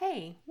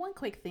Hey, one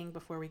quick thing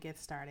before we get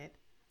started.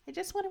 I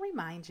just want to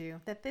remind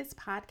you that this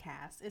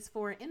podcast is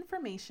for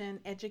information,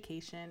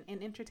 education,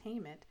 and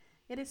entertainment.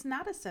 It is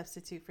not a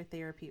substitute for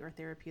therapy or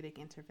therapeutic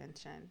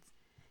interventions.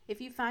 If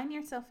you find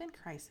yourself in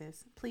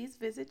crisis, please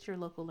visit your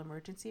local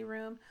emergency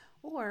room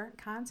or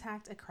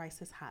contact a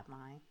crisis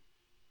hotline.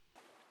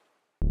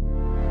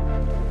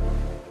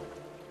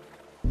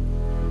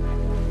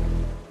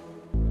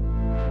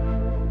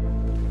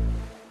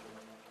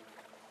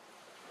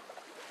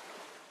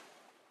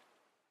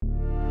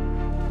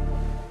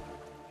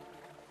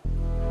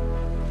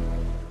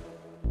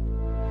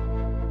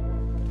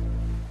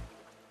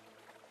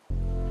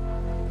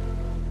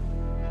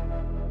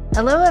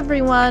 Hello,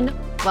 everyone.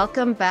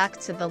 Welcome back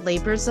to the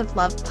Labors of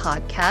Love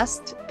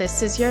podcast.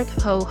 This is your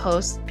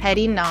co-host,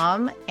 Petty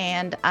Nam,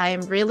 and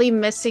I'm really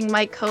missing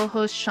my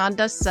co-host,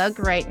 Shonda Sugg,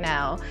 right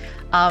now.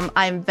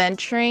 I'm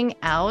venturing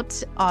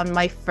out on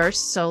my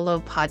first solo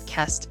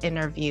podcast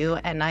interview,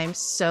 and I'm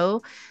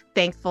so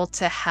thankful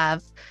to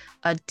have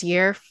a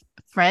dear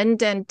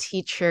friend and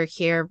teacher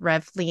here,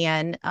 Rev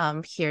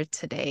Leanne, here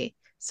today.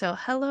 So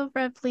hello,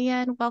 Rev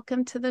Leanne.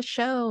 Welcome to the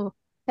show.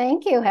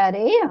 Thank you,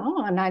 Hetty.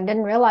 Oh, and I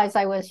didn't realize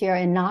I was your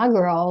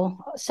inaugural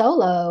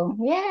solo.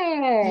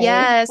 Yay. That's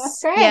Yes,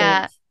 great.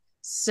 yeah.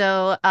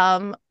 So,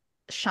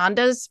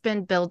 Shonda's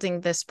been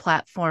building this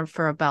platform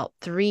for about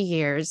 3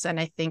 years, and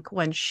I think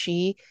when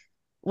she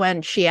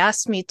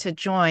asked me to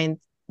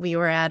join, we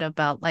were at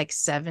about like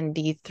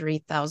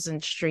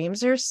 73,000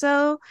 streams or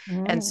so.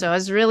 And so Mm. I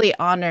was really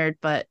honored,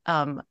 but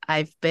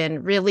I've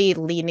been really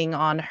leaning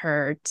on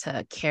her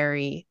to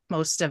carry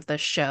most of the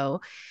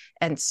show.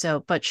 And so,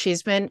 but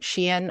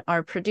she and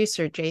our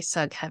producer, Jay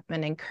Sugg, have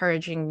been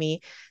encouraging me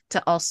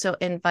to also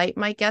invite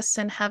my guests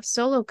and have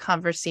solo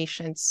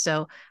conversations.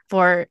 So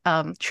for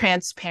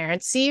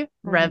transparency,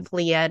 Rev Mm.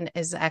 Leanne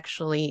is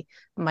actually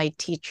my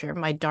teacher,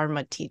 my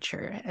Dharma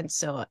teacher. And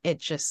so it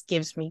just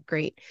gives me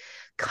great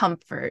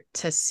comfort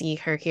to see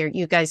her here.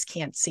 You guys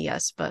can't see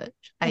us, but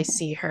I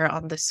see her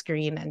on the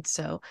screen. And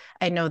so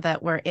I know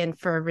that we're in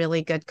for a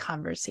really good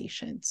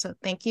conversation. So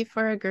thank you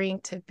for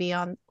agreeing to be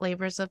on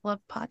Labors of Love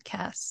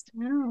podcast.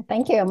 Oh,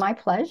 thank you. My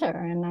pleasure.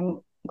 And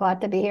I'm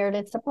glad to be here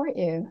to support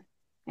you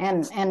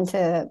and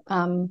to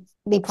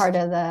be part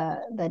of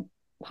the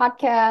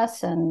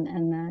podcast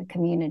and the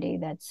community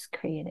that's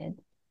created.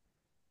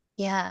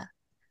 Yeah.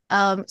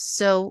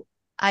 So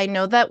I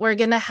know that we're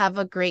going to have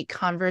a great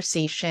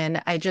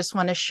conversation. I just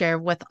want to share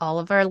with all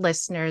of our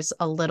listeners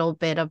a little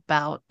bit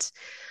about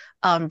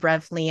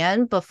Rev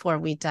Leanne before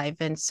we dive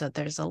in. So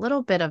there's a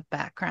little bit of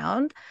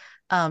background.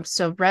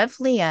 So Rev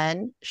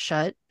Leanne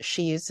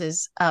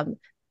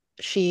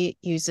she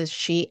uses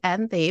she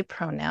and they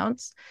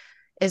pronouns,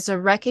 is a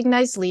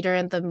recognized leader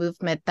in the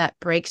movement that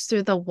breaks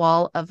through the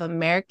wall of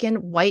American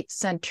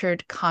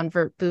white-centered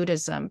convert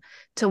Buddhism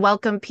to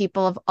welcome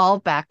people of all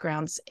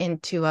backgrounds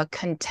into a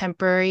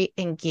contemporary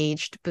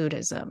engaged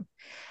Buddhism.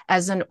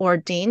 As an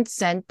ordained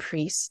Zen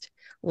priest,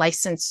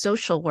 licensed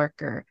social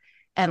worker,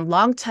 and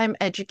longtime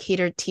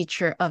educator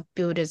teacher of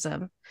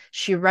Buddhism,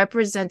 she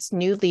represents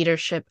new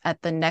leadership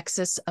at the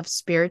nexus of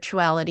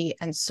spirituality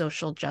and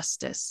social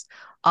justice,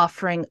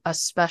 offering a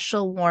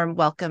special warm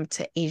welcome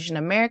to Asian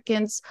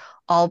Americans,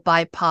 all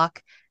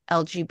BIPOC,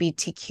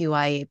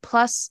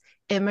 LGBTQIA+,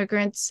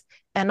 immigrants,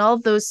 and all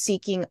those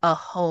seeking a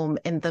home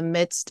in the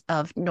midst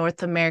of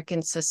North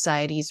American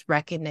society's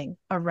reckoning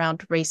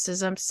around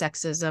racism,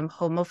 sexism,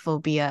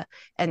 homophobia,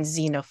 and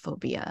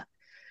xenophobia.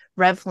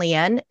 Rev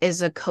Leanne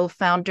is a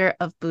co-founder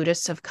of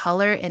Buddhists of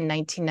Color in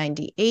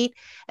 1998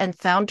 and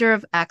founder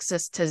of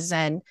Access to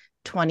Zen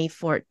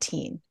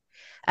 2014.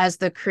 As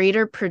the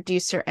creator,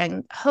 producer,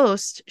 and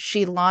host,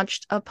 she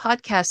launched a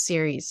podcast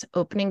series,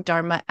 Opening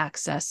Dharma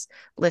Access,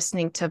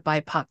 Listening to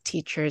BIPOC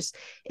Teachers,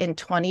 in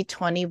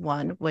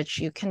 2021, which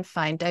you can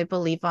find, I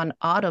believe, on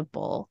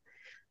Audible.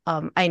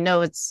 I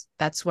know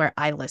that's where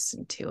I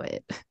listen to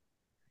it.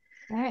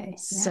 Right. Yeah.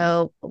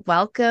 So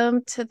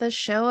welcome to the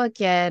show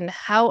again.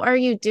 How are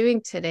you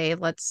doing today?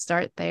 Let's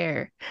start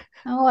there.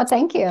 Oh, well,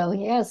 thank you.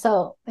 Yeah.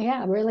 So,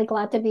 yeah, really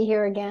glad to be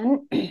here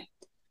again.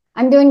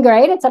 I'm doing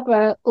great. It's up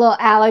a little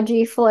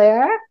allergy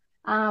flare.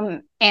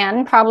 And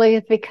probably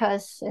it's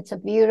because it's a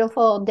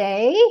beautiful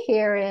day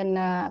here in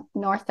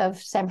north of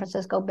San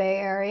Francisco Bay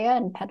Area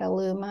in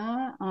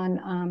Petaluma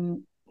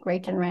on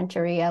Great and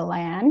Rancheria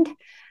land.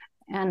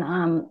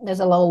 And there's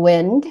a little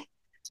wind,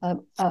 a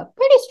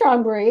pretty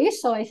strong breeze.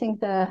 So I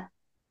think the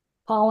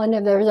pollen,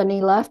 if there's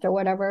any left or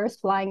whatever, is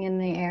flying in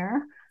the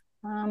air.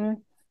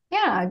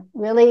 Yeah,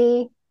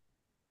 really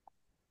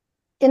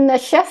in the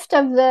shift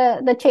of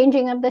the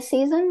changing of the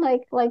season,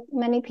 like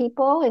many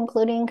people,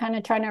 including kind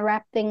of trying to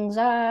wrap things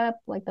up,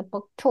 like the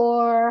book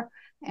tour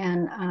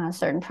and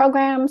certain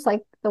programs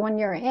like the one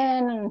you're in,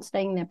 and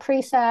studying the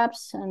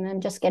precepts, and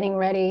then just getting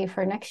ready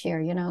for next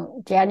year.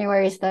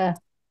 January is the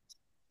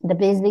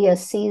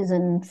busiest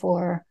season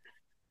for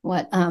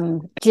what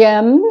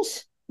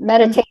gems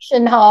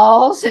meditation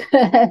halls,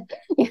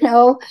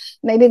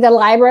 maybe the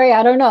library.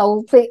 I don't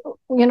know.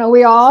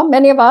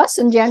 Many of us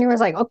in January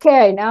was like,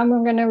 okay, now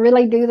I'm going to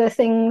really do the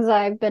things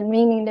I've been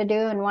meaning to do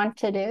and want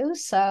to do.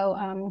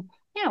 So,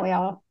 we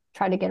all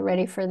try to get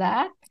ready for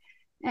that.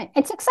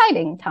 It's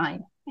exciting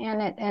time,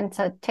 and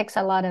it takes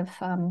a lot of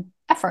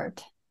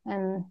effort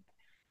and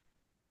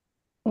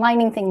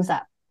lining things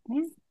up.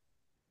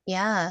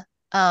 Yeah.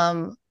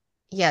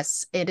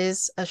 Yes, it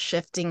is a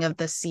shifting of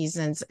the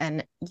seasons,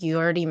 and you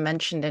already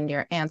mentioned in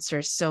your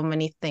answer so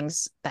many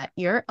things that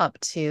you're up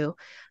to.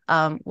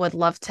 Would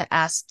love to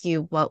ask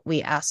you what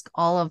we ask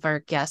all of our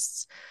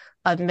guests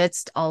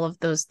amidst all of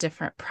those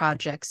different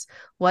projects.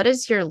 What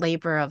is your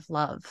labor of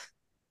love?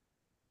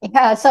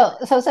 Yeah, so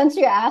since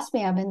you asked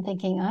me, I've been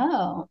thinking,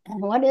 oh,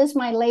 and what is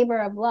my labor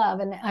of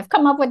love? And I've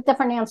come up with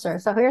different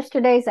answers. So here's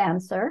today's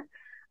answer.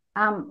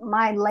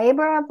 My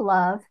labor of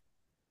love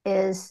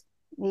is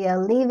the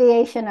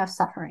alleviation of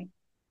suffering.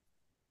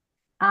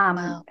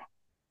 Wow.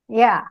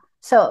 Yeah,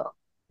 so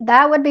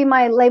that would be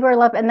my labor of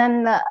love. And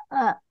then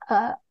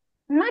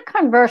not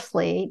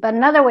conversely, but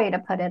another way to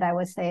put it, I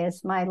would say,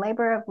 is my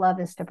labor of love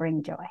is to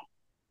bring joy.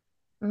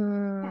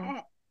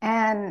 Mm.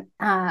 And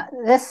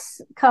this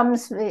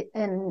comes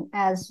in,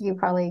 as you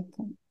probably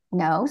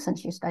know,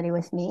 since you study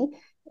with me,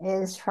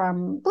 is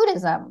from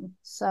Buddhism.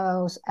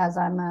 So as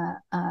I'm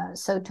a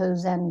Soto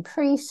Zen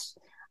priest,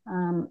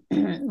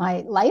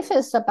 my life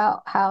is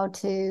about how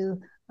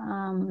to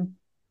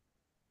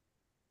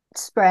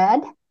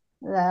spread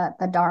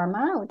the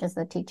Dharma, which is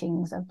the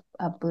teachings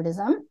of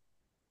Buddhism.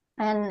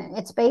 And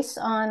it's based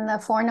on the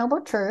Four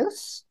Noble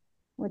Truths,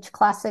 which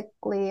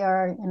classically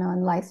are,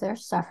 in life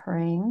there's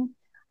suffering.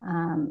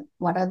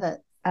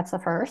 That's the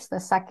first. The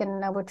second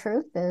noble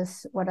truth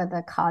is, what are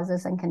the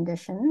causes and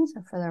conditions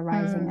for the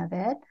rising of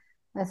it?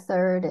 The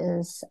third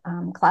is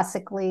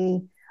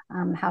classically,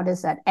 how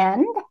does that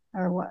end,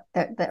 or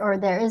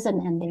there is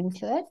an ending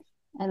to it.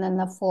 And then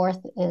the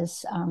fourth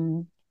is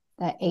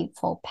the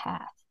Eightfold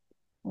Path,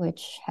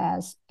 which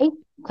has 8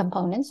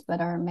 components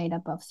but are made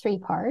up of 3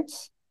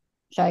 parts.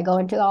 Should I go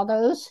into all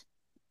those?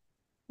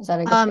 Is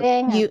that a good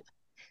thing?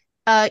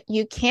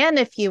 You can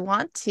if you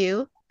want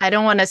to. I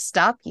don't want to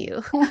stop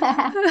you.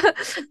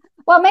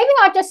 Well, maybe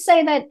I'll just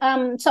say that.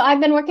 So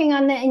I've been working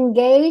on the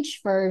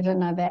engaged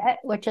version of it,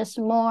 which is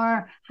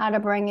more how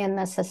to bring in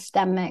the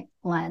systemic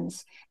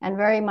lens, and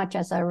very much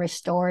as a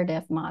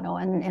restorative model,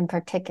 and in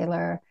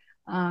particular,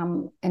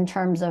 in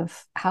terms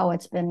of how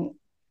it's been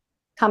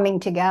coming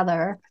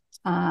together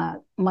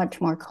much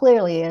more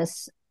clearly,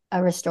 is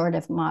a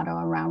restorative model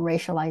around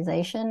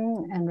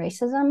racialization and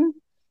racism.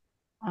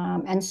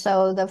 And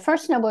so the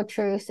first noble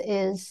truth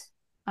is,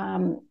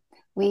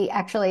 we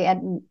actually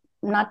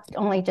not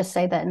only just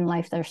say that in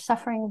life there's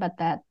suffering, but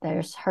that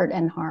there's hurt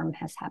and harm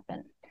has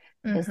happened.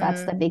 Because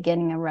that's the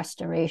beginning of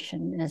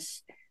restoration,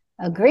 is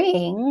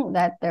agreeing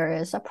that there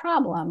is a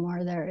problem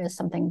or there is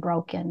something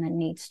broken and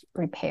needs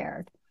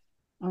repaired.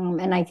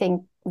 And I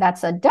think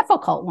that's a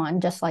difficult one,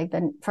 just like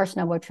the first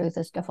noble truth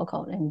is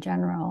difficult in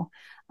general.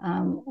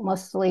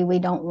 Mostly we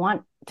don't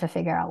want to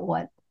figure out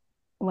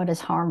what is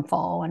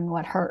harmful and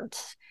what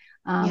hurts.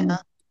 Yeah.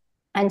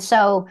 And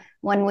so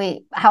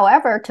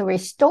however, to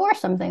restore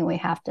something, we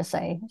have to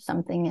say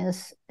something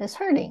is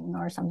hurting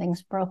or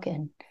something's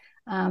broken.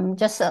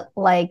 Just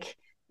like,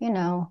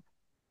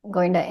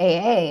 going to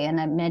AA and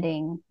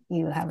admitting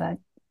you have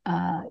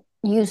a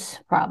use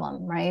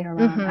problem, right,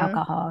 around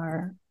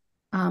alcohol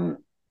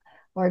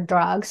or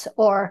drugs,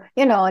 or,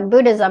 in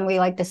Buddhism, we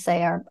like to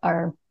say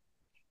our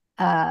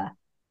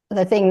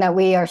the thing that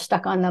we are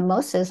stuck on the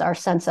most is our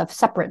sense of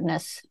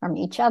separateness from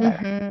each other,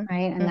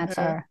 right? And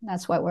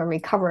that's what we're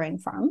recovering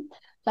from.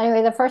 So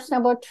anyway, the first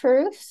noble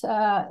truth,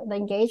 the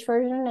engaged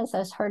version, is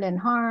as hurt and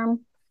harm.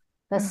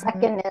 The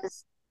second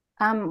is,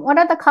 what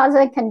are the cause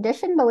and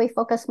condition? But we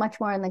focus much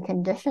more on the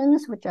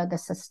conditions, which are the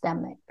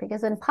systemic.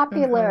 Because in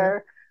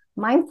popular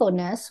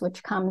mindfulness,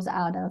 which comes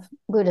out of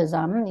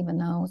Buddhism, even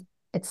though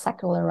it's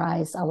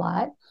secularized a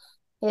lot,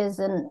 is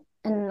in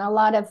a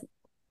lot of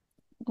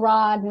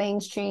broad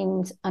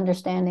mainstream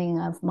understanding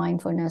of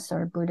mindfulness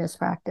or Buddhist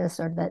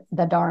practice, or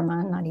the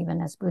Dharma, not even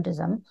as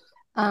Buddhism,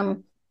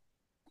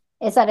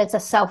 is that it's a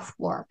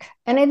self-work.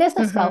 And it is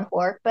a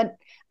self-work, but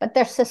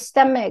there's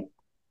systemic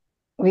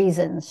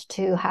reasons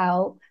to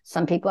how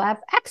some people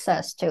have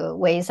access to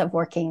ways of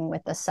working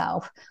with the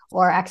self,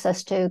 or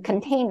access to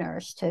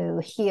containers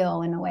to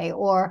heal in a way,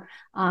 or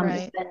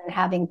even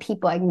having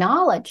people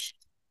acknowledge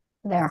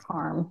their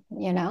harm,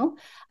 the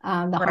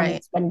harm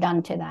that's been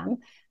done to them.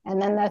 And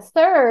then the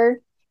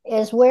third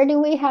is, where do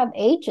we have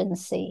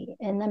agency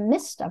in the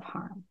midst of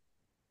harm?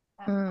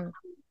 And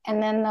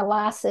then the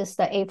last is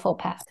the Eightfold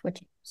Path,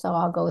 so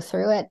I'll go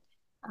through it.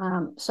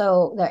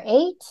 So there are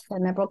 8,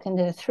 and they're broken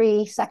into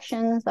 3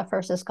 sections. The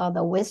first is called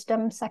the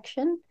wisdom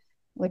section,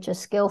 which is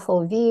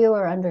skillful view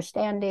or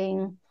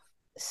understanding,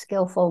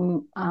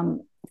 skillful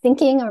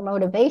thinking or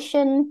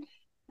motivation.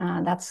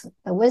 That's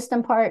the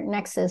wisdom part.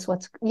 Next is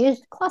what's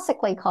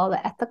classically called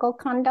the ethical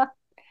conduct.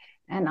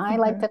 And I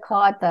like to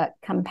call it the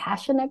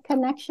compassionate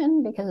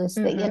connection, because it's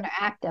the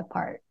interactive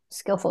part.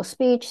 skillful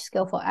speech,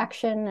 skillful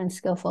action, and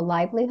skillful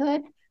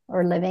livelihood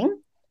or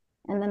living.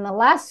 And then the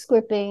last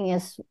grouping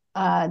is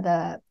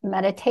the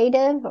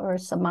meditative or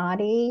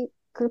samadhi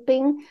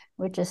grouping,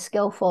 which is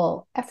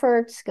skillful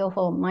effort,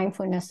 skillful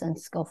mindfulness, and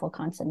skillful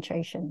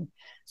concentration.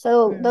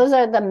 So those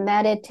are the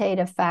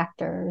meditative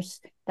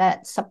factors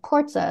that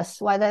supports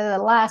us. While they're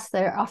the last,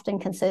 they're often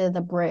considered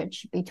the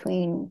bridge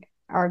between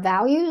our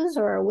values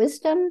or our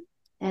wisdom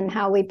and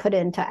how we put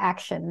into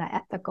action the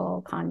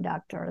ethical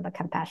conduct or the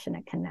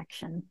compassionate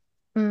connection.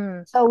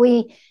 So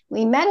we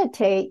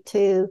meditate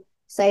to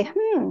say,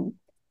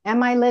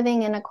 am I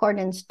living in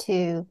accordance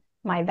to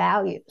my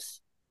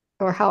values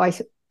or how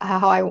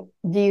I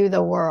view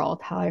the world,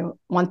 how I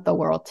want the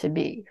world to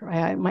be,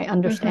 right? My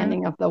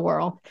understanding of the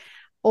world.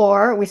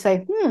 Or we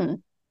say,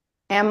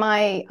 am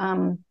I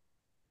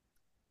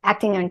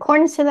acting in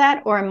accordance to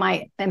that, or am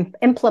I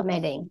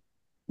implementing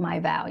my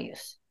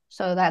values?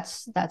 So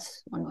that's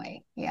one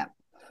way. Yeah.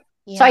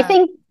 So I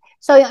think,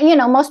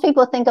 most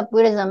people think of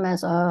Buddhism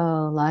as,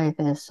 life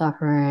is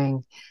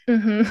suffering.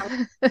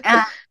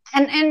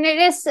 And it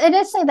is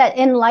say that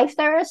in life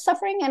there is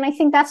suffering. And I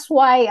think that's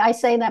why I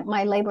say that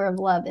my labor of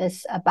love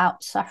is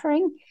about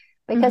suffering,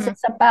 because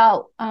it's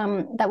about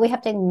that we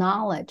have to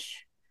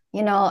acknowledge,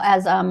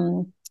 as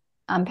I'm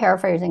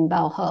paraphrasing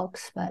Bell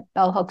Hooks, but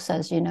Bell Hooks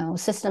says,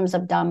 systems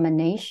of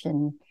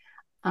domination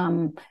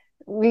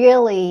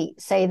really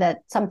say that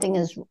something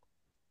is,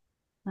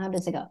 how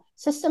does it go?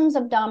 Systems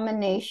of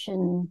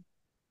domination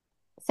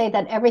say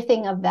that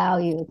everything of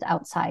value is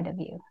outside of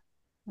you,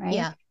 right?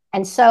 Yeah.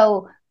 And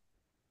so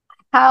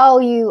how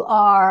you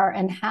are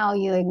and how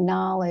you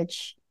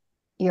acknowledge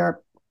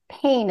your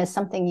pain is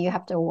something you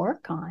have to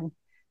work on,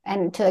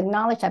 and to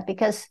acknowledge that,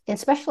 because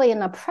especially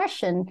in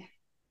oppression,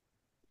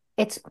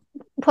 it's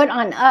put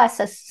on us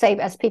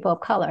as people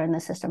of color in the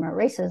system of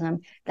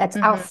racism, that's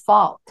our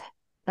fault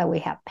that we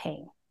have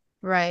pain.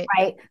 Right.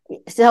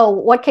 So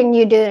what can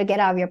you do to get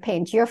out of your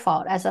pain? It's your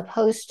fault, as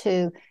opposed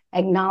to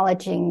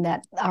acknowledging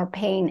that our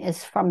pain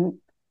is from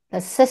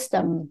the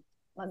system,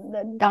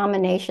 the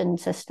domination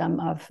system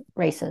of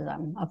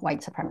racism, of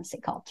white supremacy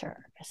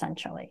culture,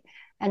 essentially.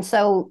 And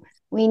so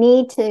we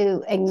need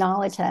to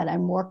acknowledge that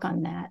and work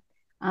on that.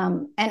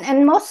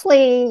 And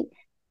mostly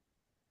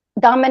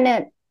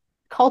dominant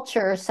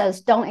culture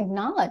says, don't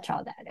acknowledge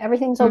all that.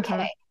 Everything's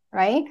okay,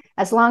 right?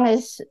 As long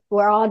as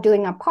we're all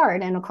doing our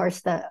part. And of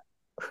course,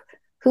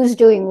 who's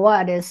doing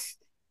what is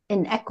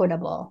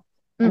inequitable.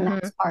 And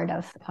that's part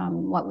of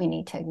what we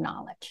need to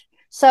acknowledge.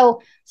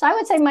 So I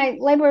would say my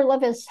labor of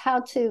love is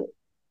how to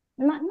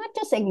not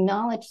just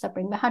acknowledge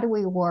suffering, but how do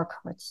we work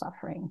with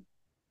suffering?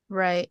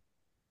 Right.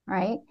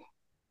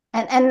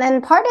 And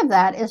then part of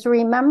that is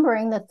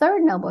remembering the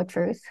third noble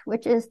truth,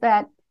 which is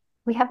that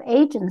we have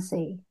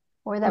agency,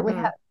 or that we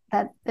have,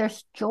 that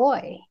there's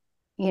joy,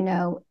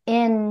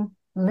 in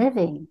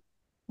living.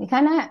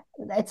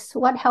 It's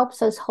what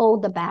helps us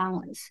hold the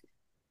balance,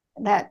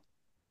 that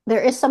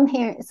there is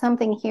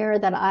something here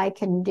that I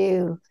can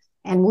do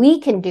and we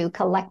can do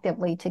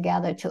collectively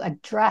together to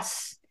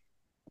address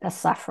the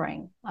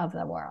suffering of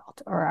the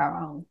world or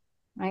our own,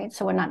 right?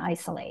 So we're not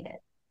isolated.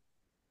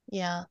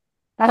 Yeah.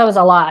 That was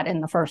a lot in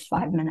the first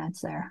 5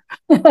 minutes there.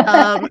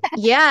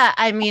 Yeah,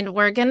 I mean,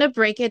 we're going to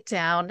break it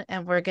down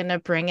and we're going to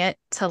bring it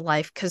to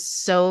life, because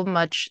so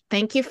much.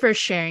 Thank you for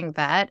sharing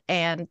that.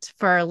 And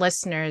for our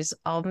listeners,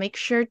 I'll make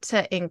sure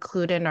to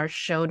include in our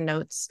show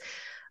notes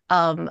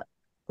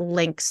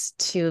links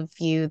to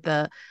view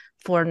the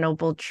Four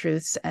Noble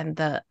Truths and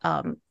the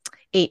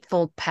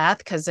Eightfold Path,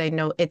 because I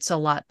know it's a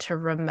lot to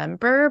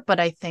remember,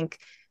 but I think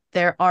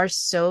there are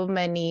so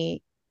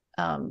many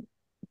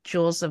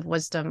jewels of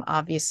wisdom,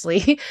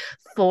 obviously,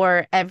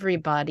 for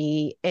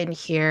everybody in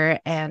here.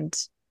 And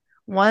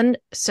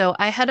so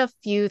I had a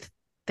few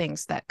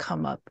things that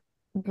come up.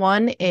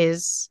 One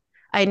is,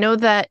 I know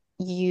that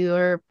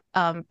your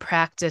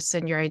practice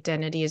and your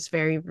identity is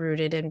very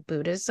rooted in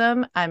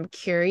Buddhism. I'm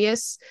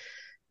curious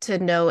to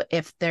know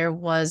if there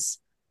was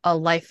a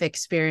life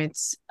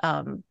experience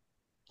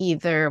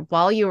either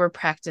while you were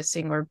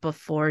practicing or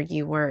before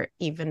you were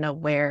even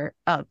aware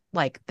of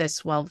like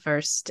this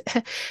well-versed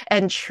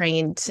and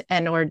trained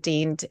and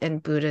ordained in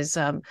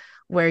Buddhism,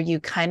 where you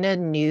kind of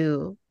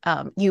knew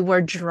you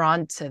were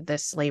drawn to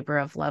this labor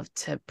of love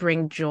to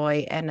bring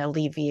joy and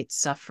alleviate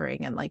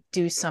suffering and like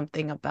do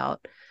something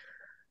about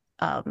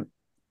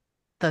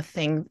the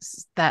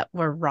things that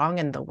were wrong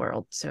in the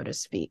world, so to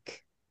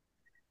speak.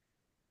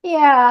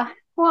 Yeah,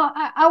 well,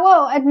 I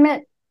will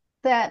admit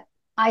that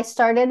I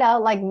started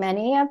out like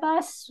many of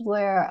us,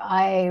 where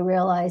I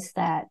realized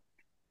that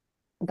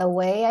the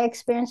way I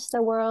experienced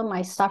the world,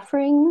 my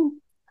suffering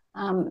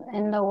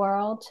in the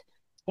world,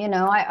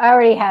 I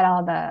already had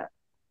all the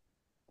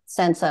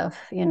sense of,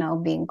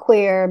 being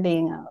queer,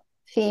 being a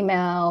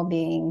female,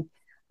 being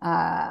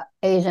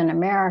Asian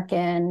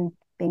American,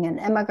 being an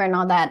immigrant,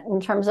 all that, in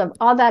terms of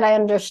all that I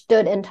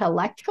understood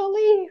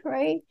intellectually,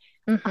 right?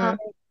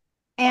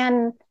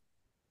 And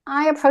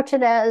I approach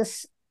it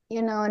as,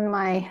 in when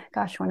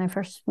I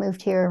first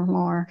moved here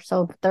more,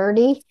 so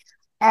 30,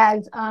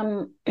 as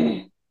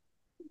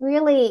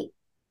really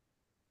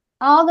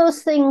all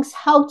those things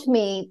helped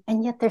me,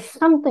 and yet there's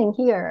something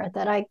here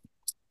that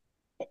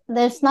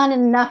there's not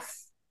enough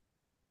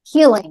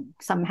healing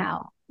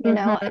somehow,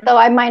 though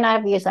I might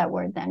not have used that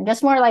word then.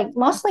 Just more like,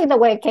 mostly the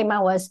way it came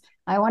out was,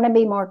 I want to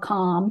be more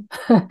calm,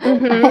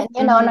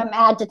 and I'm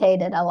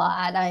agitated a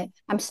lot.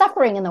 I'm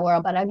suffering in the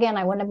world, but again,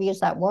 I wouldn't have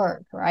used that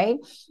word, right?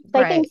 So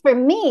I think for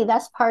me,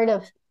 that's part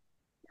of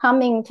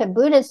coming to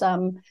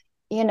Buddhism.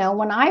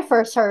 When I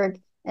first heard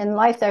in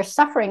life there's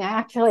suffering, I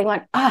actually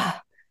went,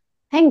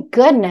 thank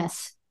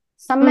goodness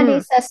somebody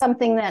says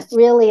something that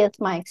really is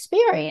my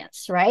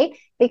experience, right?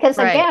 Because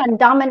again,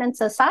 dominant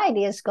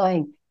society is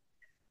going,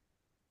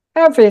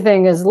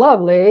 everything is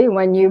lovely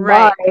when you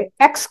buy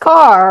X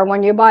car,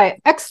 when you buy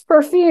X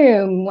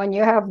perfume, when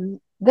you have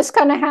this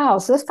kind of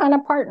house, this kind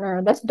of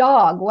partner, this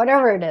dog,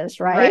 whatever it is,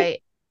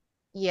 right?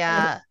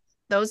 Yeah.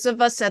 Those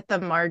of us at the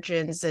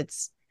margins,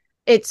 it's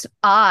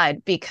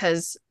odd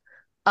because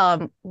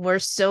we're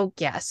so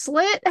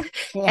gaslit,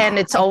 and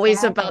it's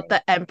always about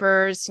the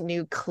emperor's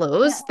new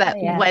clothes, that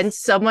when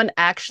someone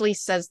actually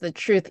says the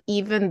truth,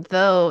 even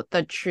though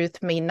the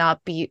truth may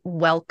not be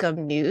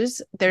welcome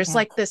news, there's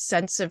like this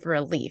sense of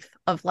relief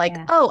of like,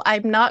 oh,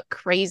 I'm not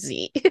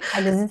crazy.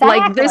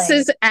 Like, this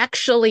is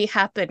actually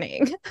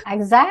happening.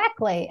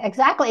 Exactly.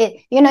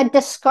 It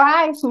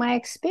describes my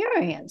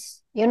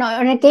experience,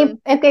 and it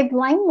gave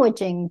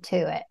languaging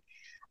to it.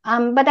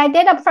 But I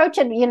did approach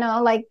it,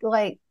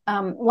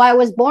 well, I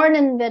was born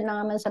in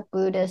Vietnam as a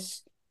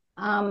Buddhist,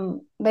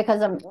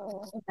 because of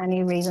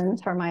many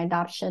reasons for my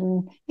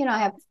adoption. I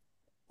have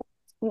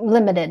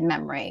limited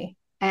memory,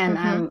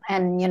 and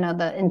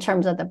in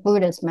terms of the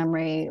Buddhist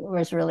memory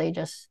was really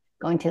just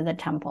going to the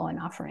temple and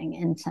offering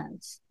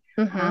incense,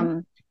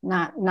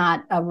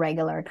 not a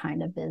regular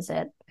kind of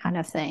visit kind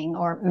of thing,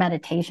 or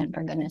meditation,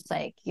 for goodness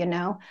sake,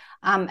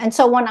 and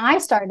so when I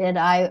started,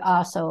 I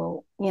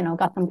also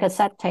got some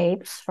cassette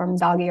tapes from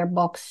dog-eared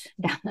books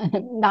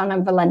down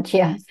in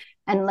Valencia,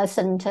 and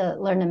listened to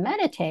learn and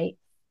meditate.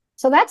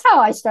 So that's how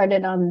I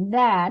started on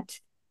that.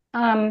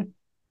 And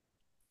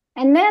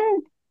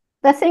then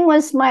the thing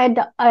was, my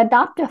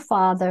adoptive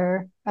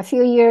father, a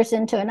few years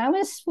into it, and I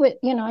was with,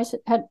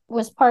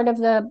 was part of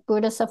the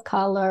Buddhists of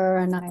Color,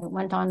 and I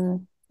went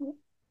on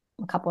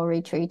a couple of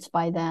retreats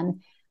by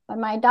then. But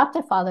my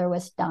adoptive father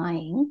was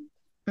dying,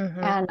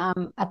 and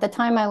at the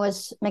time I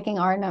was making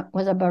art,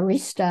 was a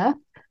barista.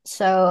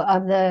 So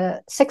of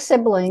the 6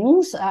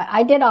 siblings,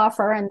 I did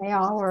offer, and they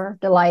all were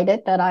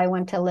delighted that I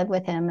went to live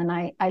with him. And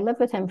I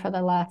lived with him for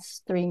the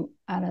last 3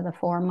 out of the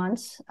 4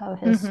 months of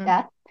his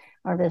death,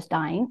 or of his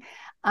dying.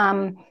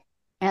 And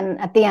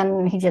at the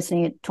end, he just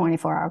needed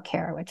 24-hour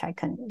care, which I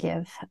couldn't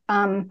give.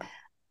 And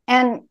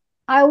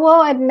I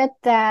will admit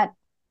that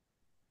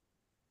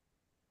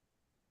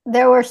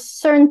there were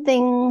certain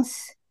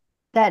things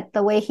that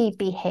the way he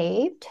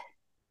behaved,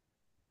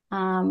 he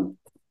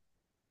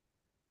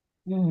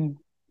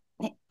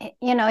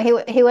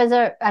was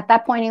at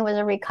that point, he was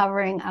a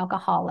recovering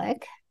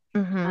alcoholic.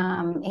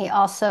 He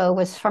also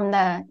was from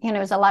he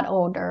was a lot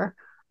older.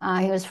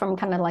 He was from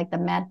kind of like the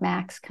Mad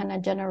Max kind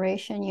of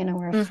generation,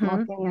 where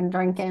smoking and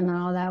drinking and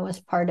all that was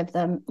part of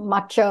the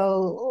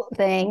macho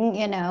thing,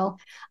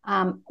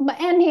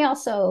 and he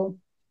also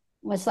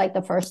was like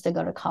the first to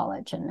go to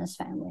college in his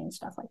family and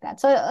stuff like that.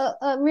 So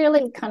a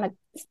really kind of,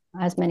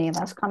 as many of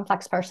us,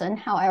 complex person.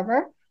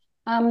 However,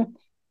 I'll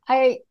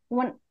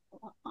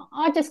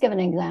just give an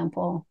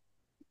example,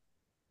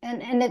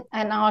 and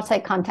I'll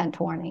say content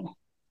warning,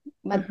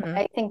 but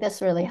I think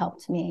this really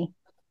helped me.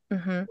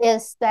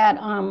 Is that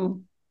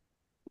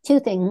 2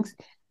 things.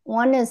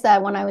 One is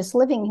that when I was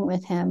living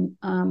with him,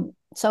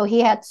 so they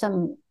had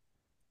some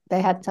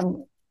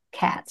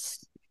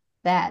cats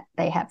that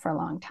they had for a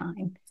long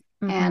time.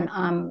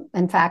 And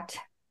in fact,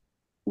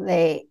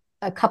 a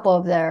couple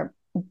of their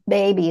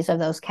babies of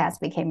those cats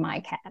became my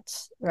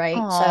cats, right?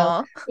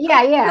 Aww. So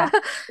yeah.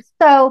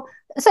 So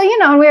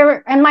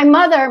and my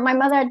mother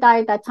had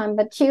died at that time,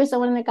 but she was the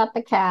one that got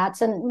the cats,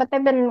 but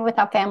they've been with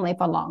our family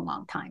for a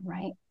long time,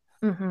 right?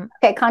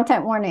 Okay,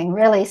 content warning,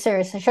 really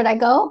serious. Should I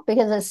go?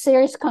 Because it's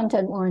serious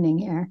content warning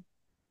here.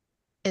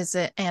 Is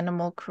it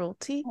animal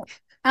cruelty?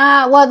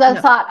 Well,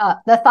 the thought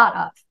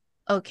of.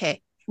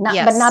 Okay.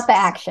 But not the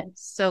action.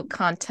 So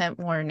content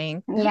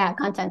warning. Yeah,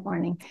 content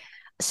warning.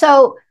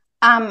 So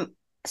I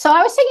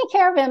was taking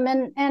care of him,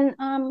 and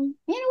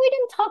we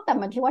didn't talk that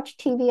much. He watched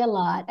TV a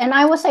lot, and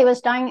I will say he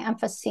was dying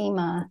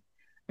emphysema.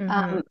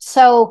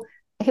 So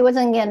he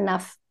wasn't getting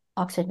enough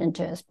oxygen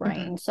to his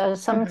brain. So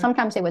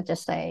sometimes he would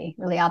just say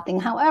really odd thing.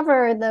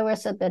 However, there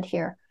was a bit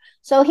here.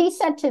 So he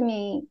said to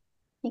me,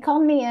 he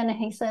called me in and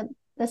he said,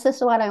 "This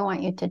is what I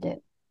want you to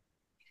do.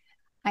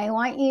 I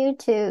want you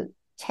to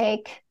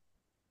take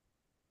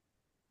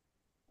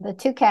the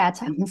 2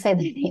 cats," I won't say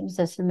their names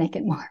just to make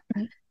it more,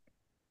 "and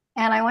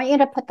I want you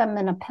to put them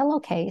in a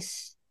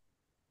pillowcase,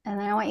 and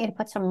then I want you to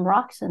put some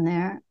rocks in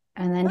there,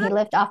 and then he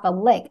lived off a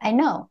lake." I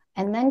know.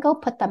 "And then go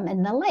put them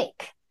in the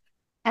lake."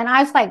 And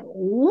I was like,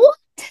 "What?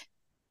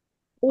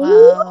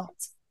 Wow.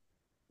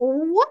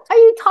 What are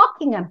you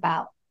talking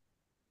about?"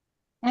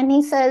 And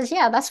he says,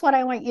 yeah, that's what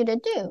I want you to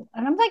do.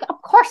 And I'm like,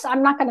 of course,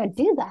 I'm not going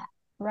to do that.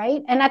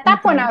 Right. And at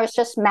that point, Mm-hmm. I was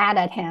just mad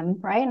at him.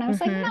 Right. And I was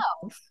like, Mm-hmm.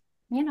 no,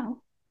 you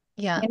know,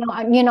 Yeah.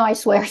 I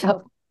swear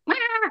so.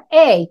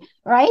 A,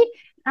 right?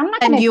 I'm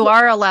not And going to you do.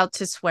 are allowed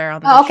to swear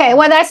on the Okay, show.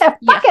 well, I said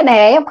Yeah. fucking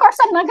A. Of course,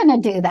 I'm not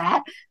going to do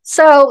that.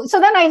 So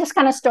then I just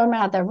kind of stormed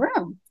out of the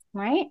room,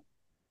 right?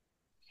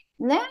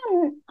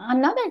 Then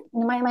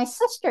my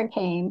sister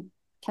came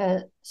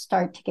to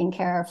start taking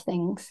care of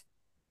things.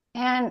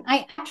 And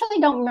I actually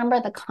don't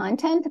remember the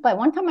content, but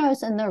one time I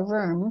was in the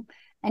room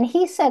and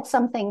he said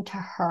something to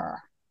her.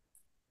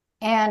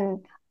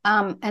 And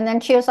then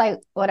she was like,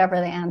 whatever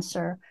the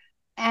answer.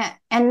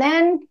 And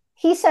then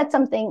he said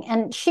something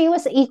and she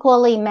was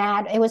equally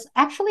mad. It was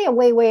actually a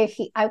way where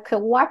I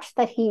could watch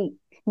that he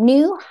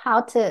knew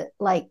how to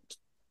like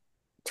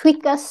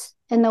tweak us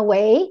in a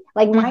way.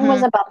 Like mine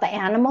was Mm-hmm. about the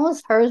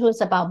animals, hers was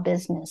about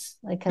business,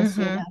 because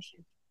Mm-hmm. she's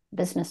a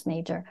business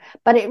major.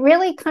 But it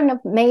really kind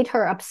of made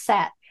her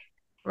upset.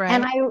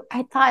 And Right.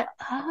 I thought,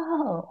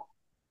 oh,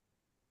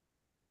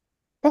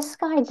 this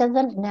guy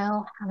doesn't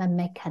know how to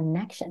make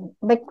connection.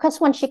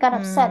 Because when she got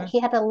upset, Mm, he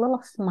had a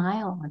little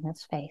smile on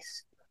his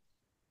face.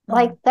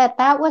 Like mm.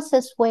 that was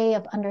his way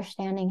of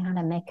understanding how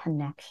to make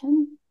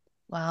connection.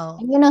 Wow.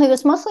 And he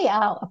was mostly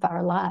out of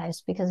our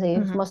lives because he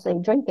was Mm-hmm. mostly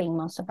drinking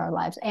most of our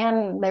lives.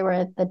 And they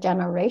were the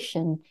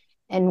generation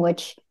in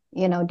which,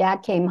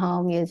 dad came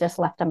home, you just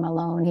left him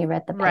alone. He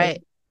read the paper,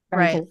 Right.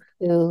 drank Right.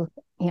 his two,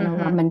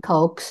 Mm-hmm. rum and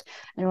cokes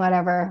and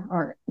whatever,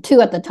 or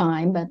two at the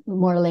time, but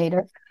more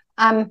later.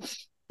 Um,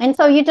 and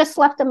so you just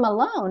left him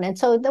alone. And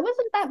so there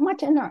wasn't that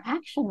much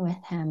interaction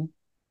with him.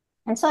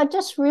 And so it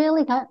just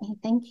really got me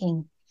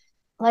thinking,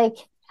 like,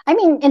 I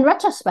mean, in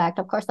retrospect,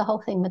 of course, the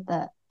whole thing with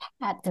the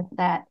cat is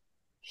that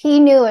he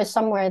knew it was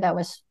somewhere that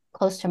was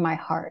close to my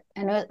heart.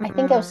 And I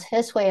think it was Mm-hmm.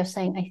 his way of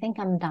saying, I think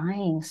I'm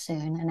dying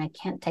soon and I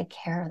can't take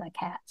care of the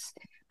cats.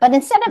 But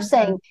instead of Mm-hmm.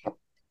 saying,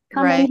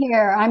 come in Right.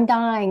 here, I'm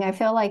dying, I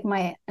feel like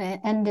my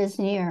end is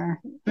near,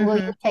 will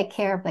you Mm-hmm. take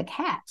care of the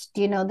cats?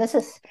 This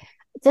is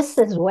this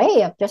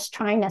way of just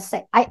trying to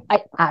say, I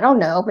don't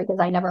know, because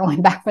I never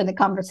went back for the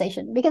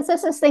conversation, because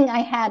this is thing I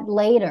had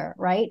later,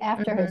 right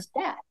after Mm-hmm. his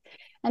death.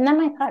 And then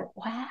I thought,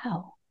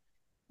 wow,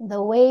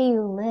 the way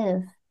you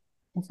live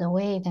is the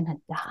way you're gonna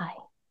die.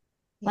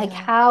 Like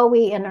Yeah. how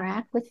we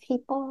interact with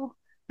people,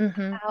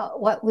 Mm-hmm.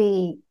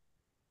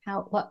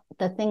 what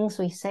the things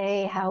we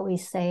say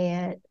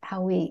it,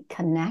 how we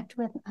connect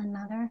with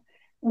another.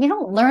 You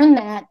don't learn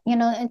that,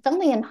 it's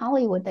only in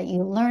Hollywood that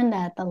you learn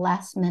that at the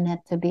last minute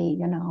to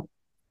be,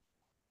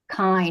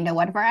 kind or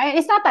whatever.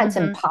 It's not that it's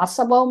Mm-hmm.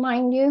 impossible,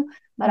 mind you,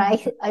 but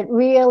Mm-hmm. it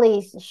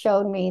really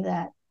showed me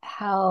that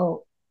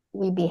how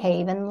we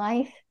behave in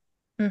life,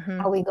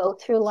 Mm-hmm. how we go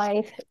through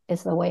life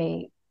is the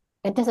way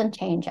it doesn't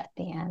change at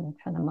the end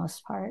for the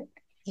most part.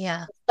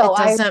 Yeah. So It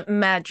doesn't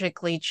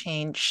magically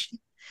change.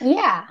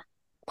 yeah,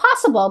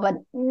 possible, but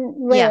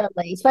Yeah.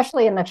 rarely,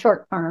 especially in the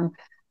short term.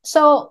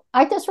 So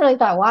I just really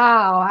thought,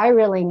 wow, I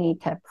really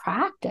need to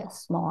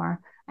practice more.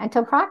 And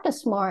to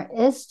practice more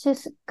is to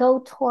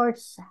go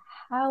towards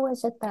how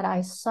is it that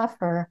I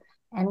suffer?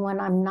 And when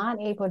I'm not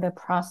able to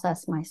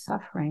process my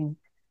suffering,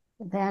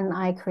 then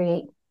I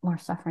create more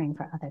suffering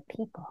for other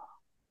people.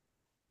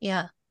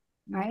 Yeah.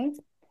 Right?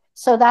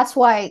 So that's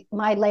why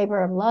my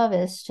labor of love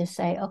is to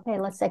say, okay,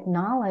 let's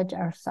acknowledge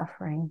our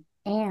suffering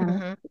and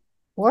Mm-hmm.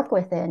 work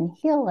with it and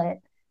heal it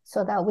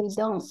so that we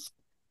don't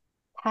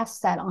pass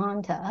that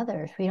on to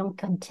others. We don't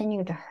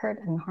continue to hurt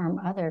and harm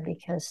others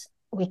because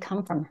we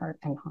come from hurt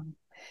and harm.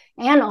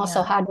 And also,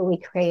 Yeah. how do we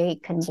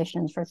create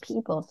conditions for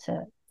people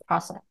to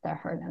process their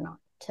hurt and harm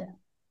too?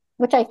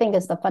 Which I think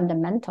is the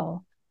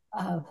fundamental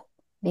of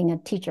being a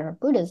teacher of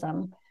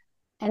Buddhism.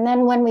 And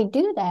then when we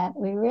do that,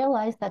 we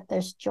realize that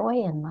there's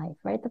joy in life,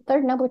 right? The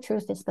third noble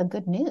truth is the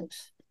good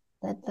news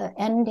that the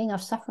ending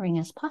of suffering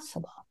is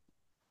possible.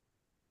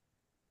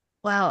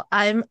 Wow.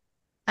 I'm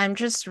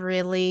just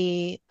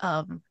really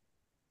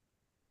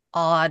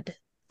awed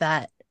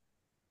that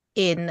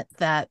in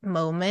that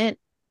moment,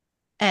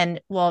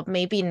 and well,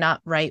 maybe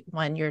not right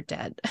when you're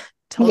dead,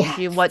 told Yeah.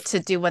 you what to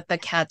do with the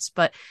cats,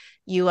 but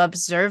you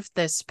observed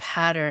this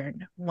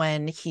pattern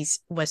when he's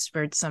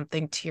whispered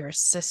something to your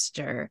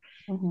sister.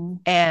 Mm-hmm.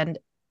 And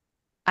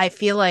I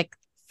feel like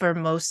for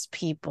most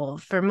people,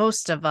 for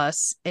most of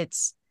us,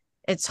 it's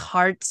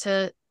hard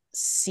to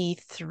see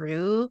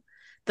through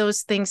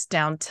those things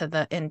down to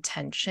the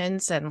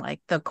intentions and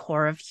like the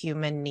core of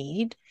human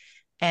need.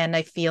 And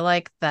I feel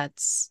like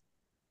that's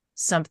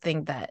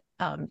something that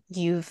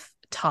you've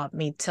taught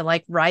me to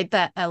like ride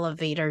that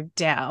elevator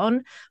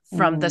down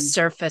from the Mm,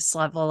 surface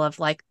level of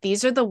like,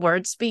 these are the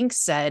words being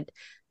said,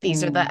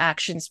 these are the mm,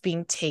 actions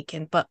being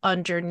taken, but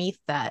underneath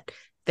that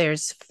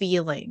there's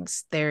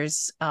feelings,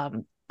 there's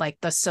like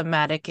the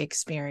somatic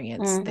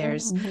experience, mm-hmm,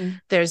 mm-hmm.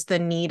 there's the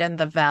need and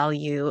the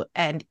value.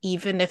 And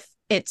even if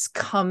it's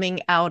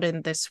coming out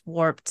in this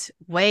warped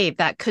way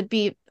that could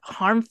be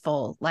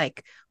harmful,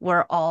 like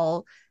we're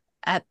all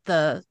at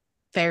the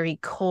very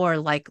core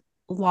like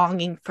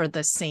longing for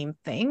the same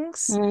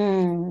things.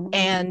 Mm,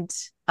 And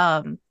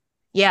um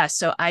yeah,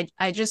 so I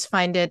just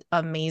find it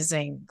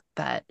amazing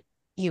that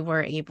you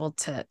were able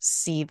to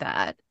see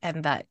that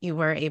and that you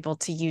were able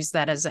to use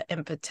that as an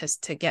impetus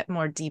to get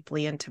more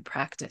deeply into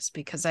practice,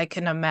 because I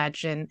can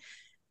imagine,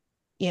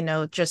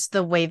 just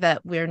the way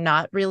that we're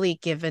not really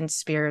given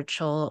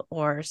spiritual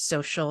or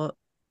social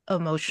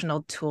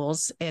emotional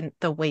tools in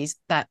the ways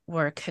that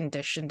we're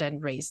conditioned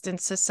and raised in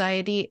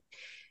society.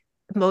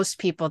 Most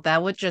people,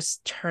 that would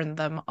just turn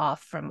them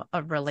off from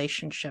a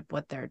relationship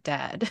with their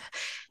dad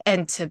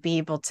and to be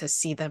able to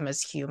see them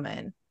as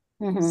human.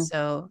 Mm-hmm.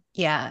 So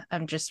yeah,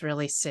 I'm just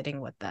really sitting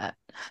with that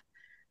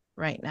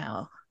right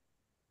now.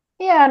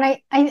 Yeah,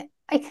 and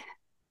I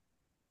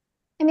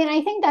mean,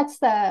 I think that's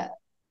the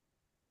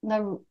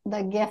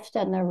gift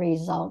and the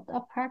result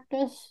of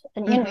practice.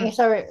 And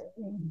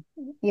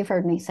you've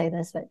heard me say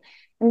this, but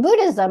in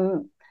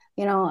Buddhism,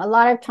 a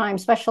lot of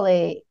times,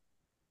 especially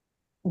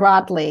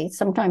broadly,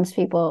 sometimes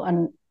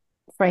people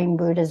frame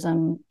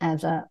Buddhism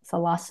as a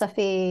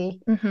philosophy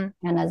and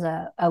as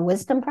a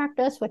wisdom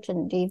practice, which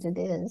indeed it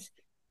is.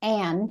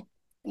 And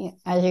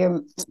as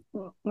you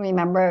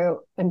remember,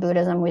 in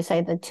Buddhism, we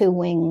say the two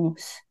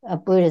wings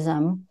of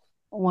Buddhism,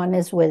 one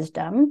is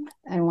wisdom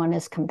and one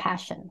is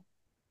compassion.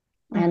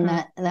 And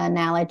the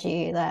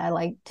analogy that I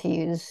like to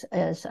use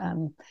is,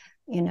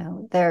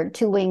 there are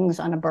two wings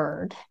on a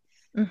bird.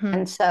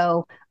 And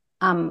so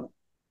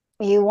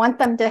you want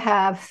them to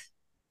have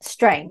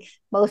strength,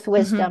 both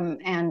wisdom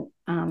and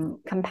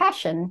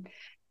compassion.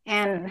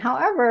 And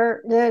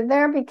however, they're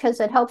there because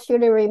it helps you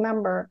to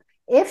remember,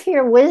 if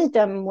your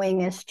wisdom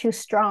wing is too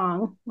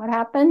strong, what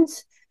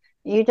happens?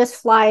 You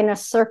just fly in a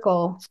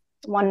circle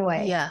one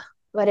way. Yeah.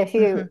 But if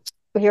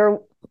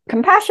your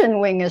compassion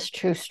wing is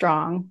too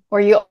strong, or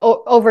you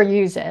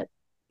overuse it,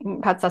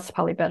 perhaps that's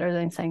probably better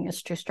than saying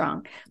it's too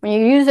strong. When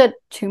you use it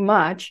too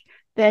much,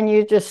 then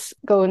you just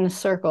go in a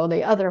circle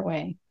the other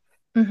way.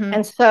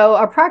 And so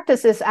our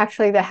practice is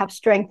actually to have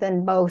strength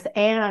in both,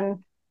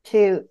 and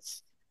to,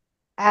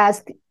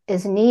 as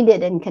is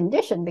needed and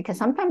conditioned, because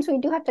sometimes we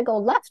do have to go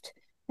left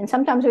and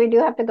sometimes we do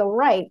have to go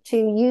right, to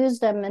use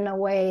them in a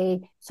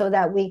way so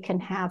that we can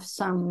have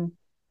some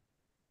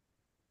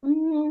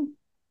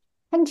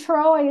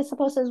control, I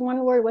suppose, is one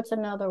word. What's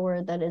another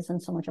word that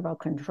isn't so much about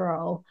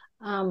control?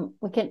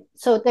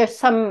 So there's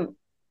some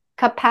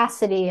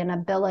capacity and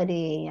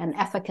ability and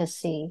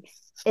efficacy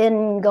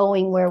in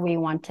going where we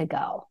want to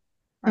go,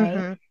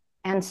 right?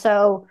 And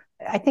so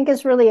I think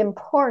it's really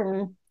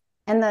important.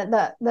 And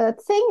the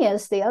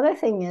other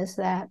thing is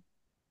that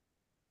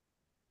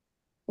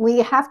we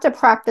have to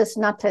practice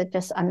not to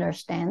just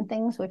understand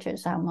things, which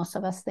is how most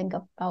of us think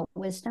about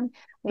wisdom.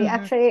 We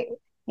actually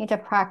need to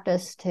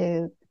practice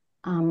to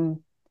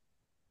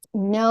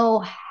know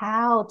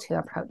how to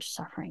approach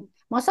suffering.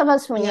 Most of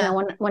us,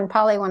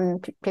 when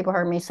people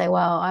heard me say,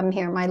 well, I'm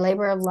here, my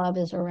labor of love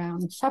is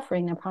around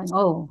suffering, they're probably,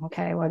 oh,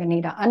 okay, we're going to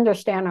need to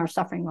understand our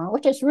suffering more,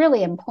 which is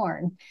really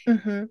important.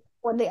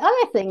 Well, the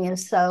other thing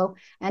is, the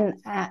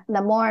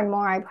more and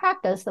more I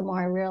practice, the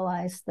more I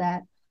realize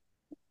that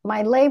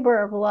my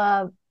labor of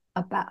love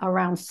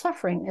around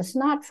suffering is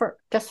not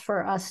just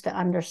for us to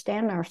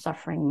understand our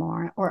suffering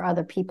more, or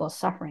other people's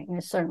suffering.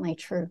 It's certainly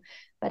true.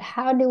 But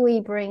how do we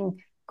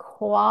bring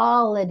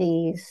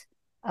qualities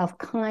of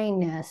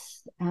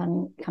kindness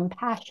and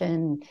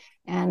compassion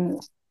and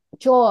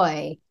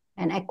joy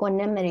and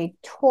equanimity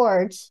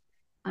towards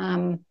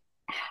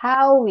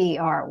how we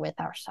are with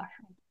our suffering?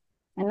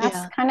 And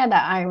that's kind of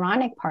the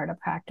ironic part of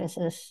practice,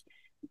 is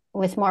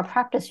with more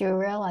practice, you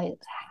realize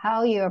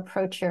how you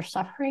approach your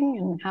suffering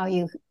and how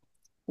you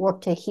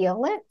work to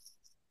heal it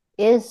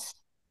is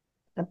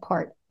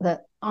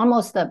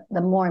almost the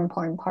more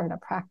important part of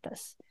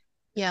practice.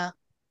 Yeah.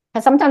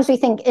 Because sometimes we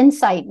think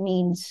insight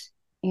means,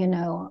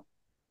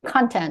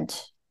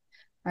 content,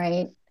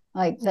 right?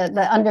 Like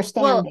the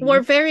understanding. Well,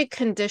 we're very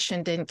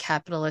conditioned in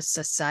capitalist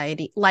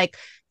society. Like,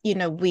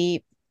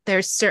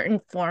 there's certain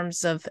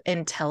forms of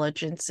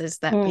intelligences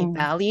that we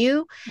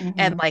value,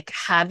 and like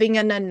having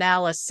an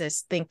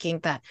analysis, thinking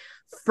that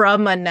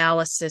from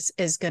analysis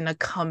is going to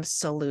come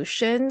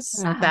solutions,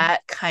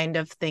 that kind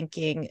of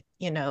thinking,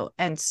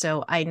 and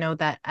so I know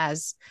that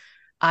as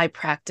I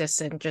practice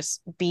and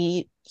just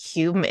be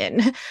human,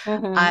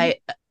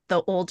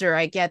 the older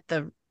I get,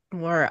 the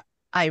more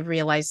I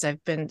realized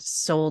I've been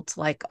sold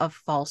like a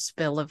false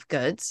bill of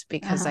goods,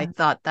 because I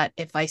thought that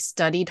if I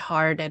studied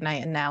hard and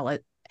I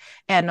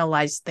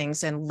analyze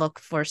things and look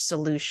for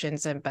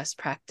solutions and best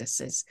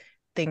practices,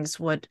 things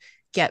would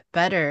get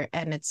better.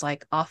 And it's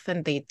like,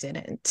 often they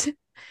didn't.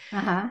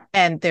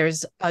 And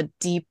there's a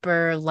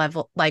deeper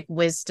level, like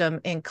wisdom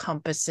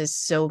encompasses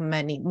so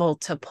many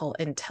multiple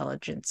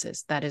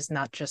intelligences. That is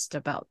not just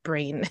about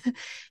brain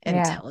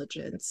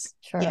intelligence.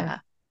 Sure.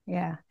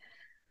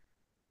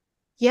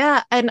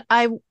 Yeah. And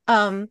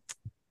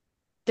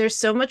there's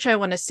so much I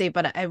want to say,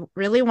 but I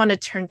really want to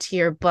turn to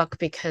your book,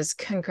 because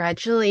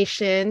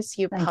congratulations,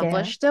 you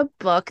published a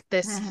book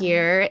this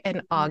year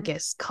in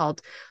August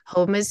called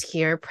Home is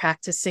Here,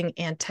 Practicing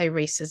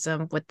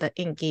Anti-Racism with the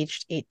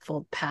Engaged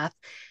Eightfold Path.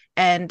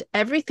 And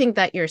everything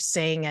that you're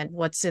saying and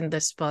what's in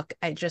this book,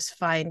 I just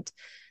find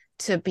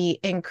to be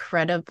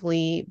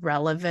incredibly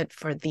relevant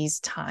for these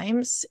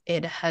times.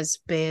 It has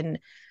been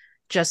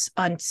just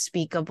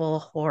unspeakable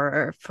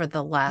horror for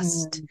the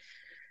last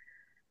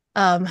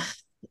a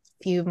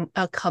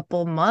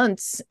couple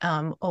months.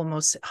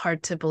 Almost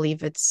hard to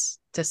believe it's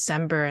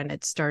December and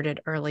it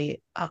started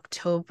early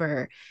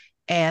October.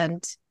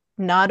 And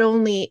not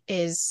only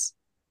is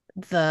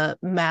the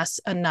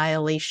mass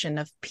annihilation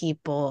of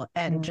people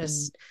and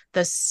just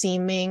the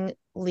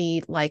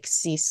seemingly like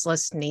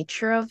ceaseless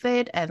nature of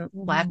it and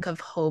lack of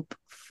hope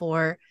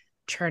for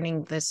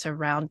turning this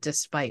around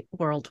despite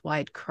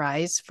worldwide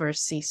cries for a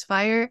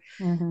ceasefire.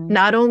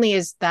 Not only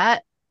is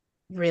that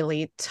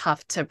really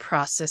tough to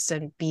process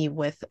and be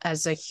with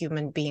as a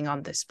human being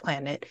on this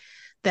planet,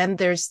 then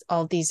there's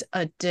all these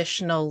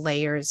additional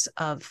layers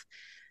of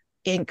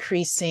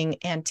increasing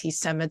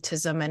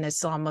anti-Semitism and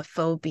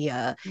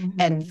Islamophobia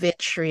and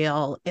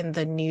vitriol in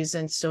the news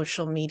and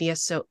social media.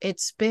 So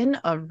it's been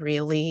a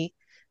really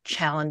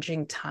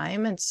challenging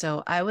time. And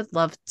so I would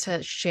love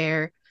to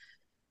share,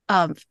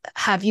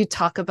 have you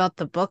talk about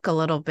the book a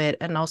little bit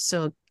and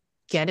also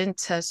get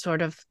into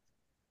sort of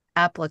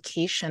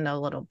application a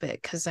little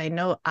bit, because I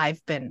know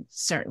I've been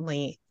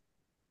certainly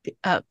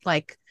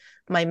like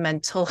my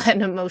mental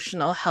and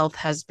emotional health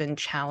has been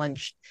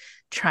challenged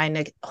trying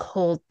to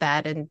hold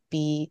that and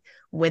be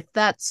with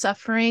that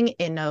suffering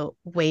in a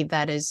way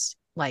that is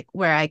like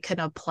where I can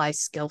apply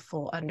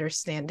skillful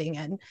understanding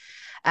and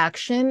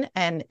action,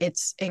 and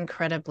it's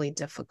incredibly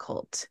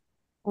difficult.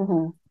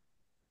 So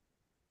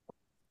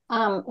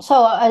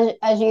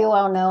as you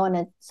all know, and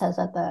it says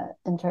at the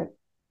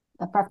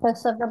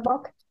preface of the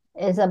book,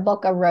 is a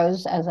book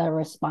arose as a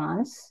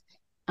response.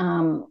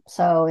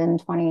 So in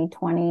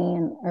 2020,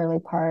 in early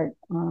part,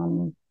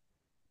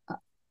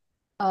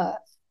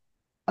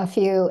 a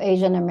few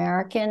Asian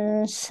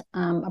Americans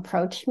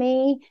approached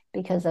me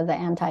because of the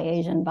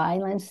anti-Asian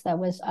violence that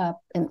was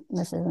up,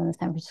 this is in the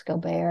San Francisco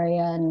Bay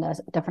Area and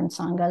the different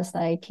sanghas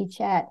that I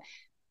teach at.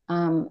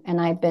 And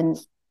I've been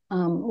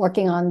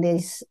working on the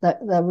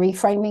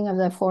reframing of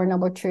the Four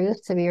Noble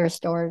Truths to be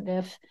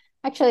restorative,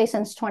 actually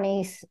since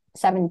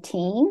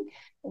 2017,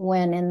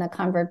 when in the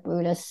convert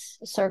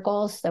Buddhist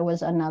circles, there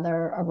was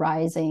another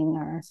arising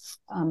or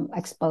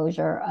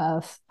exposure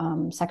of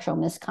sexual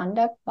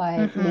misconduct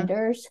by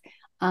leaders.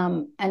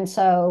 And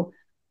so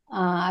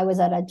I was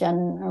at a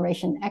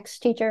Generation X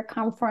teacher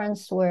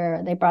conference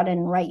where they brought in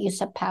right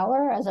use of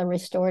power as a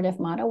restorative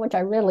model, which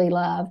I really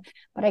love.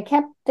 But I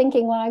kept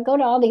thinking, well, I go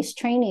to all these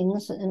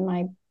trainings in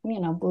my,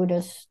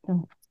 Buddhist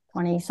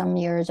 20 some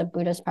years of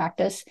Buddhist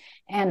practice.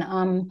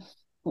 And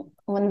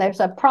when there's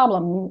a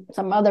problem,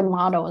 some other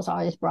model is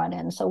always brought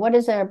in. So what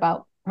is there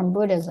about from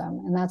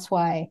Buddhism? And that's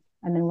why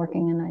I've been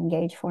working in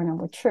Engage Four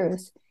Noble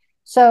Truths.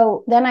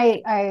 So then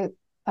I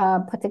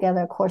put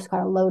together a course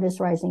called Lotus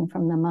Rising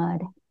from the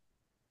Mud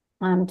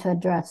to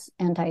address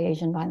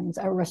anti-Asian violence,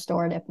 a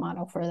restorative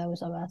model for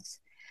those of us.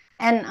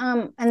 And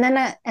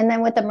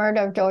then with the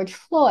murder of George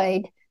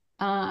Floyd,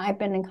 I've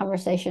been in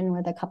conversation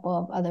with a couple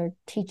of other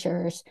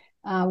teachers.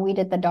 We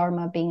did the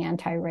Dharma of being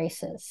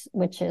anti-racist,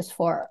 which is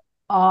for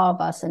all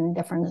of us in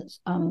different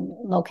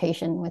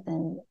location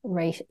within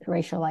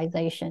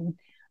racialization.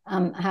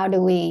 How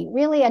do we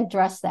really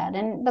address that?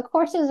 And the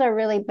courses are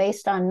really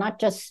based on not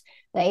just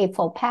the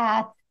Eightfold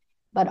Path,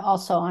 but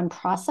also on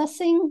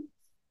processing.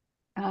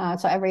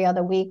 So every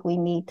other week we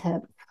need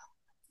to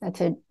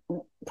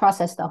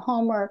process the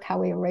homework, how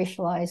we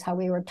racialize, how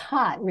we were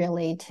taught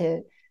really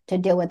to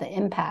deal with the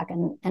impact.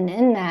 And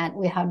in that,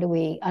 how do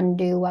we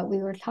undo what we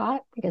were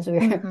taught? Because we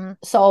were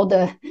sold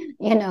a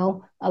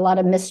lot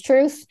of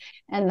mistruths.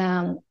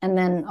 And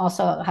then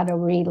also how to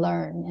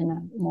relearn in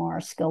a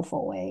more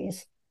skillful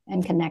ways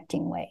and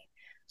connecting way.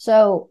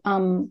 So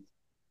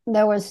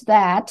there was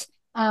that.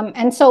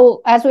 And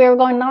so as we were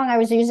going along, I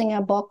was using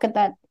a book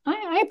that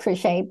I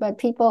appreciate, but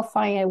people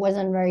find it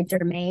wasn't very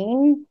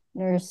germane. It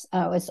was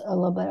a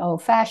little bit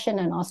old-fashioned,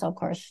 and also, of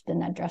course,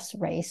 didn't address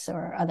race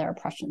or other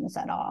oppressions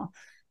at all.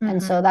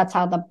 And so that's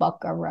how the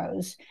book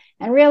arose.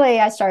 And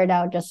really, I started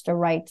out just to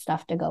write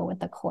stuff to go with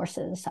the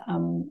courses.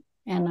 And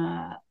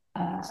a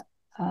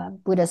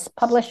Buddhist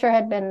publisher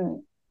had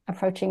been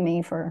approaching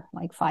me for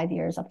like 5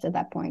 years up to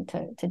that point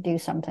to do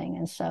something.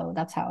 And so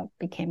that's how it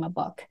became a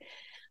book.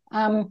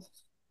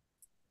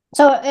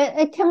 So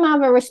it came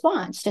out of a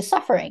response to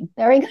suffering.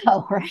 There we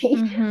go,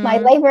 right? My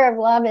labor of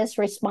love is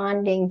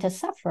responding to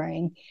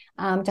suffering,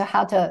 to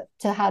how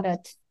to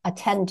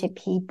attend to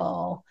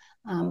people.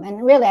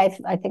 And really, I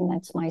think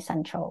that's my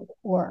central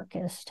work,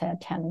 is to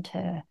attend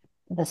to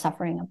the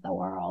suffering of the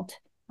world,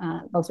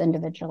 both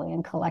individually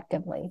and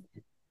collectively.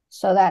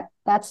 So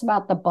that's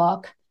about the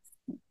book.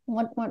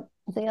 What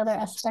the other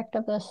aspect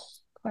of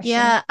this question?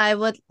 Yeah, I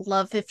would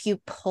love if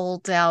you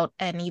pulled out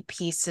any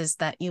pieces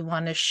that you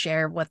want to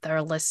share with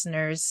our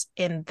listeners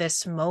in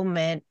this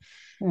moment,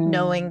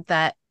 knowing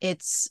that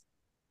it's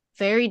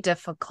very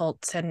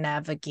difficult to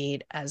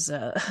navigate as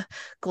a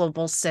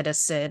global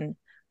citizen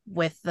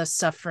with the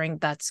suffering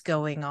that's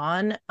going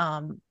on.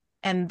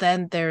 And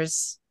then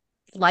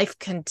life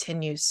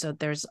continues. So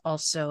there's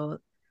also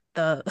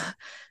the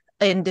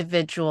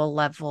individual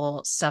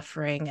level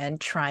suffering and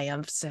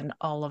triumphs and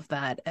all of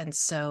that. And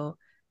so,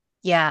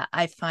 yeah,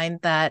 I find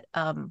that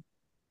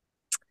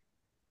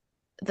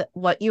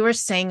what you were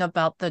saying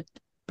about the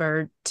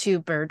two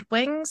bird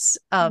wings,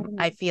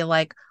 I feel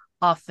like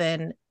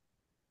often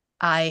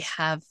I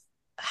have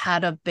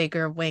had a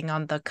bigger wing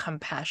on the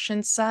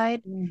compassion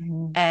side,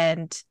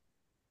 and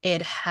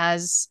it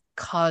has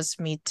caused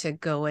me to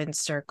go in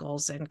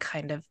circles and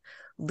kind of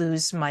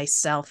lose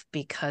myself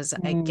because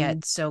I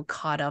get so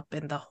caught up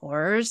in the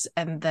horrors.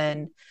 And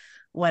then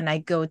when I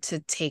go to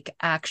take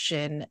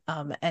action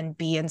and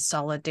be in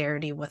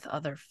solidarity with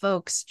other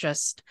folks,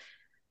 just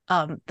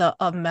the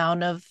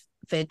amount of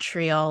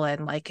vitriol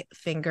and like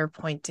finger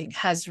pointing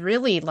has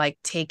really like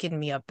taken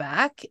me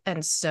aback.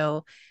 And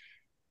so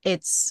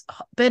it's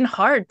been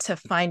hard to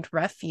find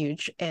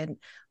refuge. And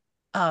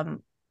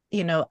I'm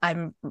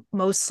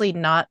mostly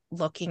not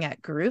looking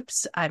at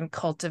groups. I'm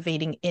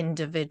cultivating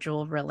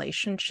individual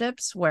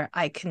relationships where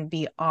I can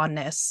be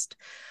honest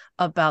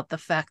about the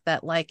fact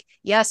that, like,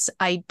 yes,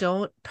 I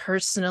don't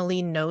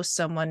personally know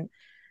someone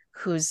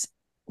who's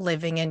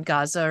living in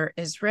Gaza or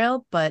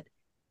Israel, but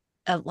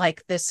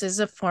like, this is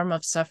a form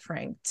of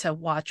suffering to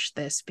watch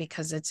this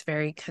because it's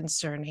very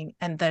concerning.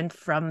 And then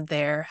from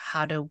there,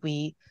 how do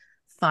we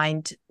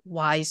find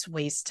wise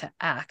ways to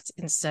act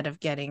instead of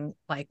getting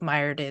like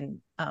mired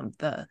in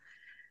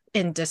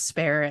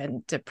despair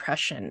and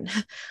depression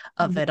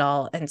of it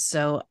all? And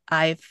so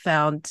I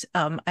found,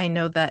 I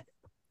know that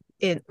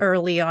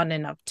early on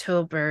in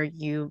October,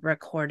 you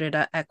recorded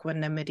an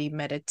equanimity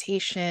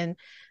meditation.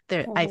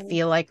 There, I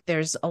feel like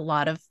there's a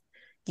lot of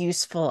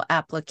useful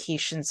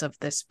applications of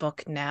this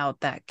book now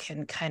that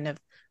can kind of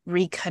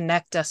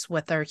reconnect us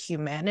with our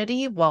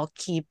humanity while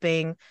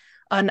keeping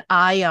an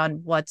eye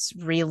on what's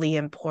really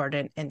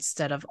important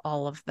instead of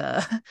all of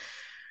the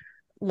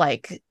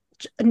like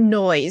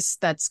noise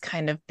that's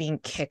kind of being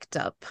kicked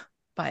up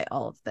by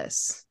all of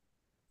this.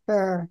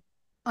 Sure.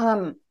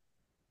 So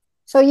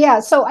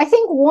I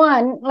think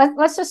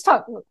let's just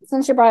talk,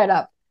 since you brought it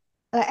up,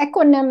 the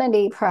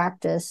equanimity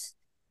practice.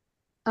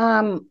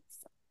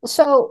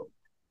 So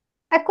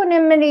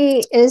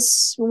equanimity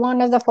is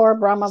one of the four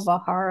Brahma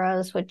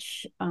Viharas,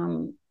 which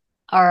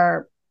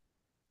are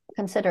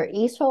considered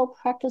easeful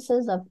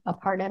practices of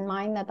heart and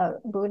mind that the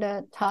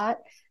Buddha taught.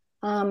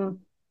 And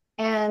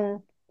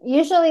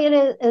usually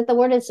the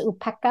word is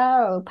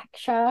upekkha or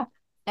upeksha,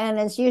 and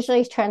it's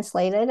usually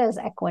translated as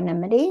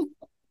equanimity.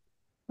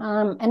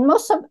 And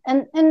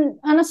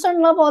on a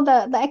certain level,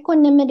 the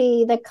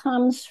equanimity that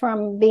comes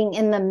from being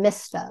in the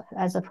midst of,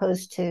 as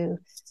opposed to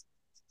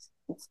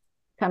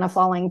kind of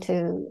falling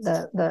to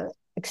the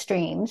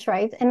extremes,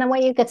 right? And the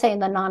way you could say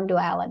the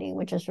non-duality,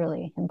 which is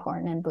really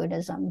important in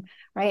Buddhism,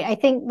 right? I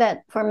think that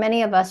for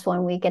many of us,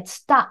 when we get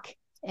stuck,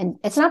 and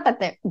it's not that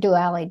the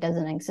duality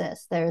doesn't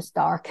exist, there's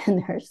dark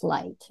and there's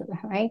light,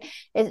 right?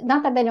 It's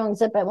not that they don't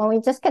exist, but when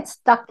we just get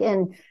stuck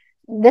in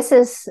this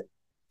is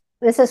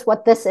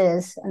what this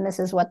is and this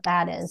is what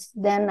that is,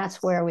 then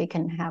that's where we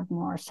can have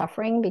more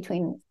suffering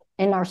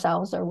in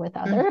ourselves or with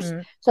others.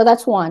 So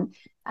that's one.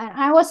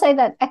 I will say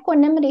that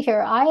equanimity here,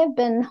 I have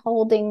been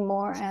holding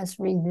more as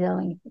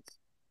resilience.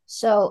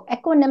 So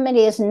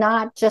equanimity is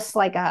not just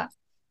like I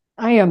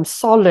am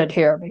solid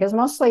here, because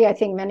mostly I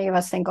think many of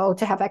us think,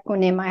 to have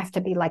equanimity, I have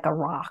to be like a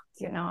rock,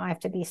 I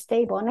have to be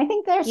stable. And I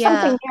think there's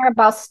something there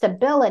about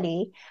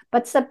stability,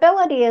 but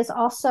stability is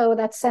also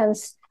that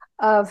sense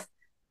of,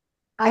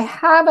 I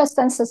have a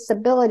sense of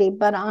stability,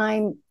 but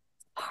I'm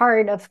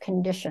part of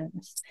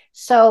conditions.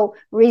 So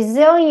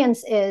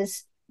resilience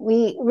is,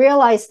 we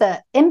realize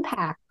the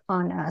impact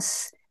on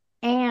us,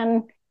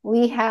 and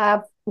we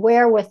have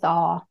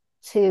wherewithal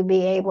to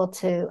be able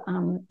to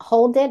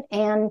hold it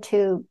and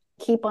to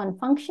keep on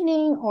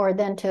functioning, or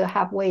then to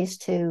have ways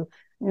to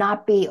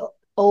not be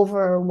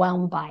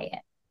overwhelmed by it,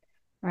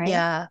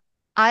 right?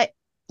 I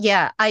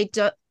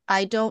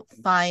don't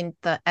find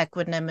the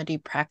equanimity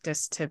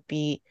practice to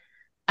be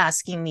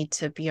asking me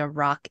to be a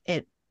rock.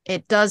 It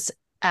does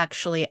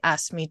actually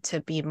ask me to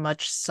be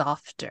much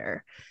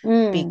softer,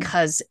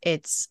 because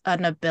it's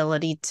an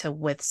ability to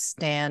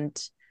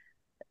withstand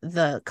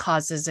the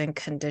causes and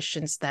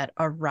conditions that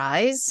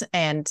arise,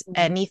 and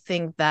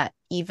anything that,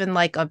 even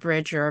like a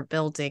bridge or a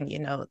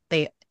building,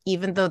 they,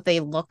 even though they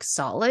look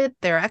solid,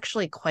 they're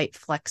actually quite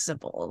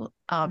flexible,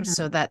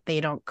 so that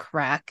they don't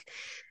crack.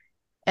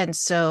 And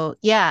so,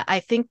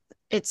 I think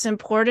it's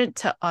important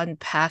to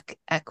unpack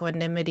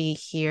equanimity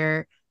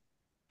here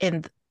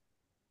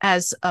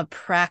as a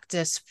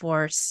practice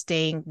for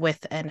staying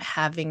with and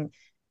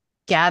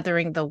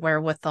gathering the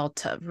wherewithal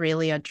to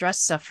really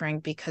address suffering,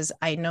 because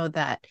I know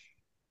that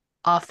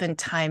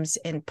oftentimes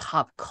in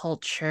pop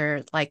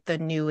culture, like the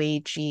new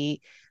agey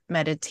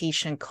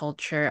meditation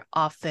culture,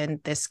 often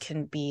this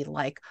can be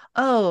like,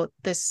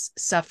 this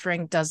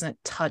suffering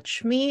doesn't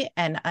touch me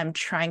and I'm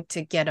trying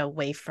to get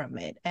away from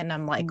it, and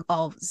I'm like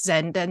all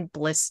zen and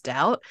blissed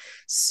out,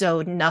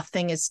 so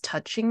nothing is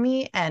touching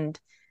me. And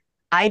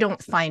I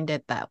don't find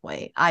it that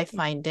way. I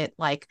find it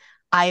like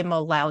I'm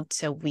allowed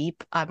to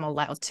weep, I'm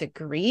allowed to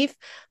grieve,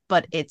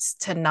 but it's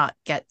to not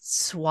get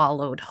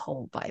swallowed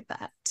whole by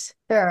that.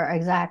 Sure,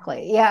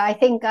 exactly. Yeah, I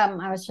think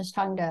I was just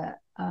talking to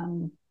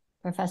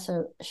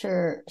Professor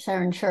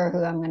Sharon Schur,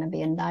 who I'm going to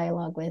be in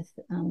dialogue with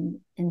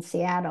in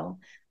Seattle,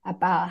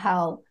 about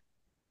how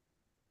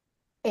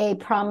a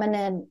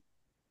prominent,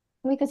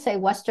 we could say,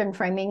 Western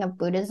framing of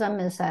Buddhism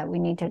is that we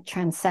need to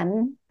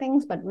transcend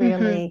things, but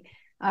really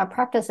our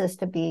practice is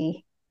to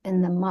be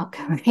in the muck,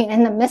 right?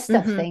 In the midst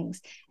of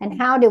things. And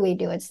how do we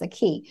do it's the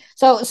key.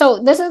 So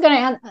this is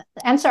going to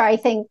answer, I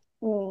think,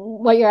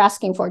 what you're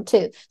asking for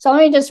too. So let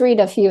me just read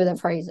a few of the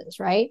phrases,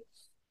 right?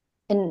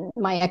 In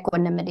my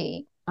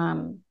equanimity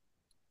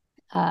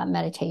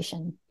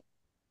meditation.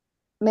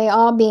 May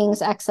all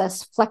beings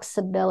access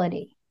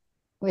flexibility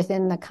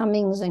within the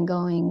comings and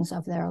goings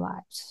of their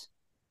lives.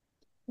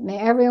 May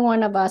every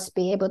one of us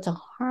be able to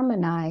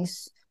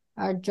harmonize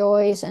our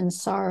joys and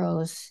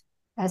sorrows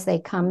as they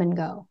come and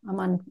go. I'm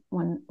on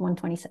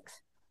 126.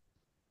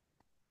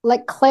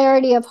 Let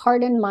clarity of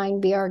heart and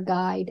mind be our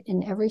guide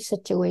in every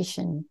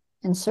situation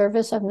in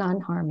service of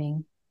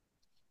non-harming.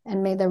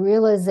 And may the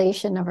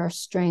realization of our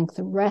strength,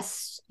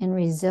 rest, and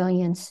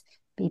resilience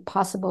be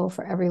possible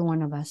for every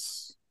one of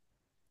us.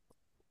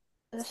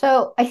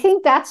 So I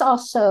think that's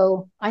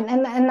also,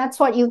 and that's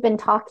what you've been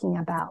talking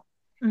about.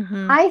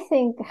 I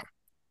think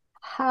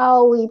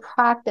how we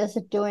practice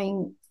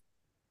during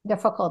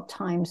difficult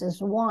times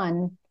is,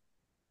 one,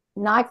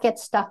 not get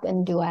stuck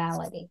in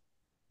duality,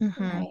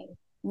 right?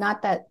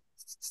 Not that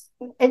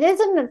it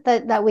isn't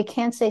that we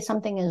can't say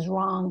something is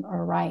wrong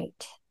or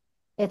right.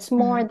 It's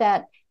more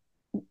that,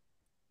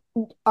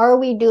 are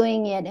we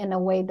doing it in a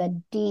way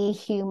that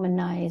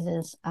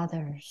dehumanizes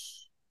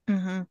others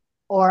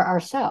or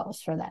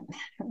ourselves, for that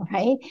matter,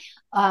 right?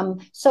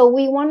 So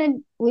we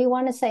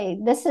want to say,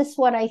 this is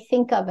what I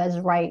think of as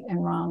right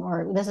and wrong,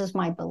 or this is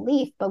my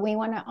belief, but we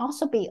want to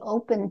also be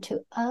open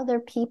to other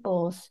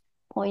people's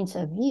points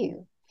of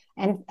view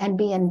and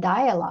be in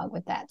dialogue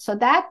with that. So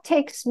that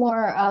takes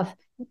more of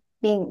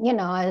being,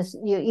 as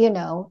you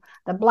know,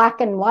 the black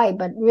and white,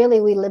 but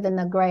really we live in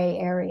the gray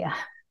area,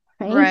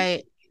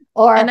 Right.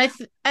 Or and I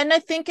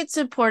think it's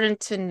important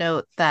to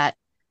note that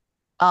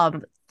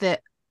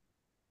that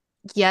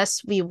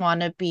yes, we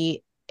want to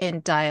be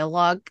in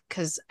dialogue,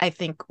 because I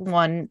think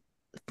one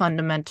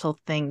fundamental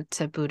thing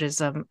to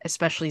Buddhism,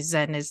 especially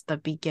Zen, is the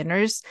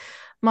beginner's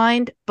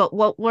mind. But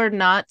what we're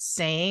not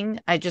saying,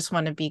 I just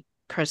want to be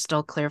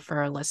crystal clear for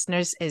our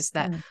listeners, is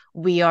that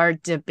we are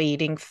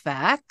debating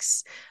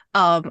facts.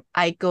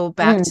 I go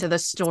back to the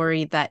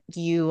story that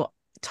you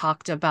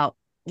talked about,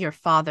 your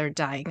father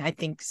dying. I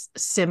think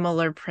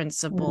similar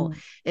principle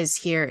is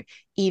here.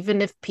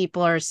 Even if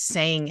people are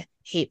saying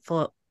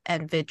hateful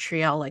and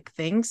vitriolic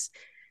things,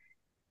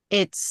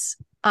 it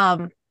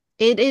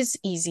is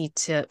easy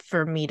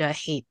for me to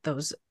hate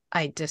those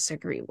I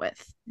disagree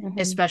with,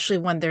 especially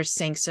when they're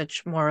saying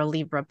such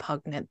morally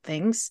repugnant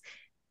things.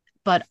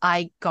 But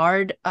I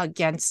guard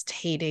against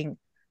hating,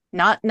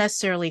 not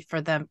necessarily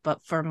for them,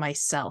 but for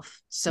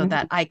myself, so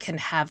that I can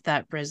have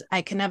that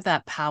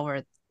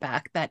power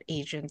back, that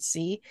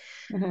agency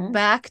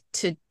back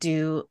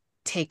to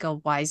take a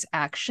wise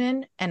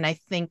action. And I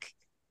think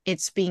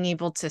it's being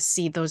able to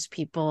see those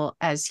people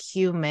as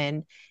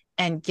human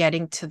and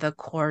getting to the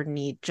core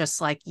need, just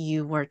like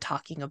you were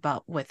talking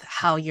about with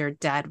how your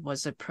dad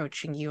was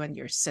approaching you and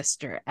your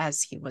sister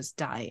as he was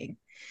dying.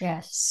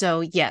 Yes.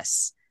 So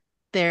yes,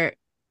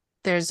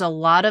 there's a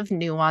lot of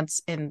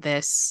nuance in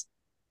this.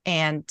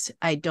 And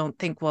I don't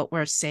think what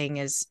we're saying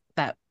is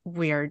that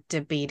we're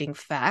debating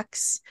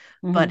facts,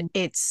 but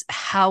it's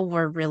how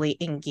we're really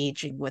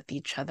engaging with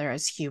each other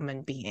as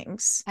human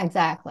beings.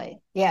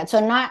 Exactly. Yeah.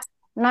 So not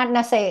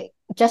necessarily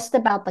just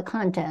about the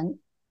content,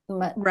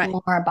 but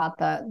more about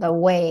the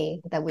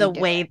way that we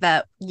do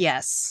it.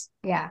 Yes.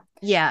 Yeah.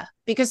 Yeah.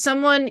 Because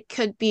someone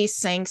could be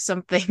saying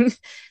something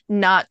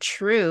not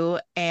true,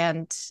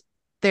 and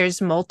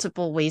there's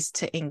multiple ways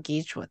to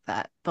engage with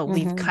that. But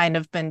we've kind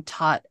of been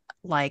taught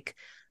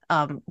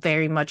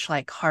very much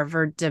like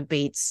Harvard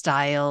debate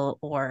style,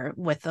 or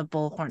with a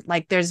bullhorn.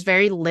 Like there's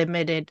very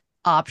limited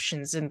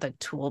options in the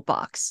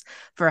toolbox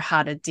for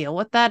how to deal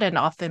with that. And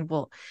often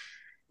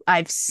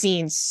I've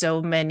seen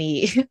so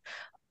many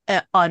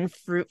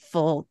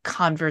unfruitful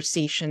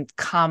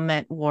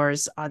comment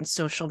wars on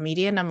social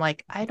media, and I'm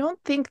like, I don't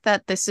think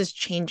that this is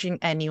changing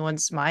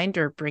anyone's mind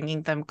or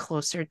bringing them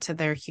closer to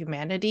their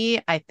humanity.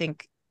 I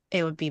think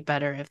it would be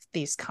better if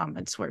these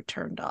comments were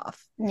turned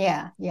off.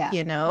 Yeah.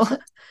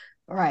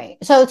 Right.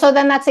 So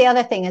then that's the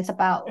other thing. It's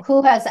about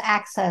who has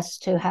access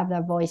to have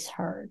their voice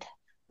heard.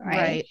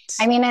 Right.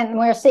 I mean, and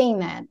we're seeing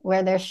that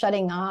where they're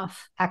shutting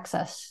off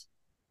access,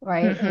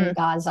 right, in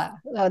Gaza.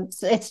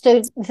 It's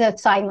to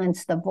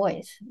silence the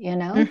voice,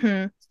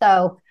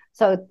 So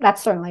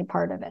that's certainly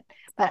part of it.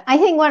 But I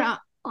think what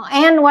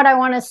I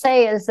want to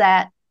say is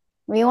that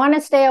we want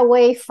to stay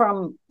away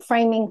from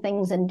framing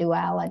things in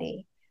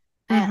duality.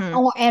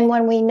 And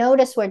when we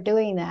notice we're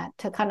doing that,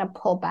 to kind of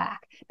pull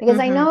back, because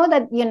I know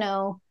that,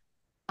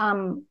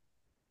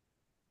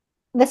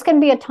 this can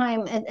be a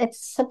time, it's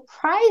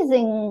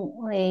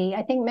surprisingly,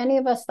 I think many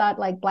of us thought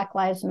like Black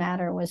Lives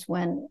Matter was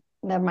when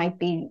there might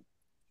be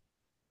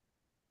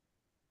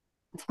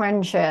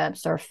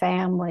friendships or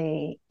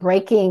family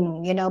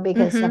breaking,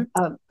 because and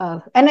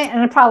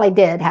it probably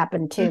did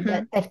happen too,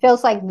 but it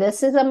feels like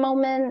this is a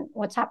moment,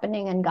 what's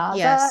happening in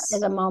Gaza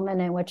is a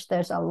moment in which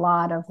there's a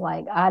lot of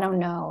like, I don't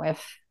know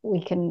if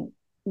we can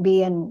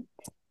be in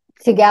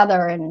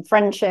together in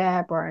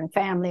friendship or in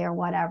family or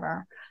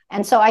whatever.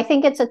 And so I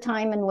think it's a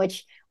time in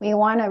which we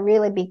want to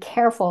really be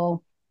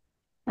careful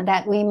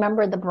that we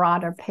remember the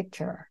broader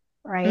picture,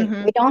 right?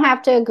 We don't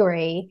have to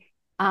agree.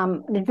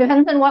 It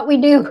depends on what we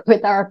do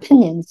with our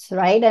opinions,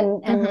 right?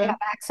 And we have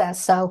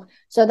access. So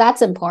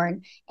that's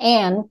important.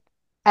 And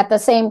at the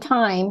same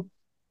time,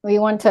 we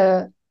want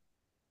to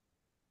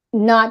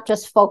not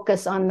just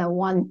focus on the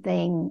one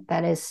thing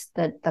that is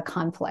the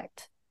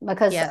conflict,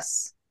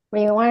 because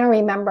we want to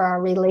remember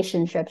our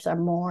relationships are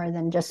more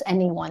than just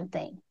any one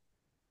thing.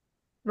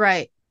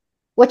 Right.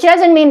 Which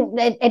doesn't mean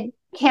that it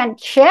can't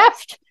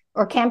shift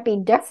or can't be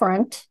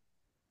different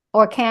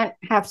or can't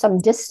have some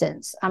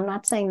distance. I'm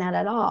not saying that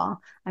at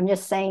all. I'm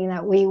just saying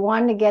that we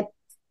want to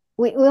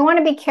we want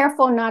to be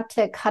careful not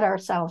to cut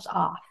ourselves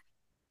off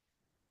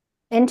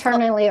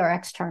internally or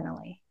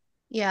externally.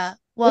 Yeah.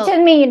 Well, which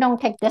doesn't mean you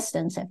don't take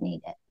distance if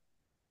needed.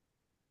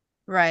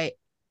 Right.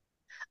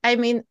 I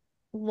mean,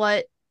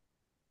 what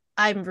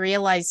I'm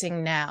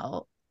realizing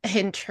now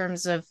in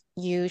terms of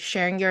you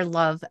sharing your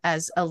love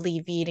as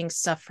alleviating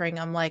suffering,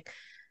 I'm like,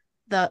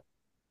 the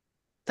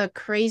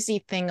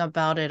crazy thing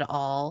about it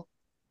all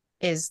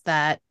is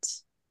that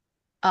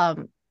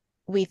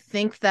we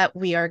think that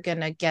we are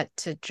going to get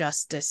to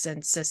justice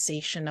and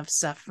cessation of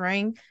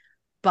suffering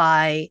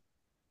by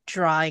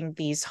drawing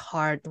these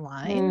hard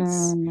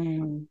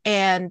lines.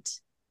 And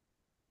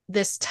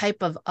this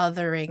type of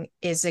othering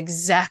is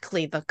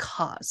exactly the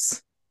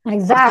cause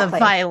of the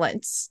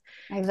violence.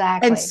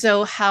 Exactly. And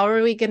so how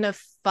are we going to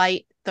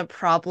fight the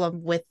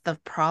problem with the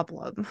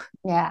problem?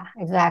 Yeah,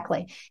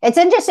 exactly. It's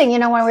interesting,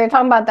 when we were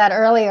talking about that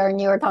earlier and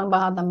you were talking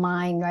about the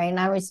mind, right? And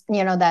I was,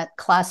 that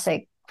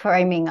classic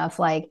framing of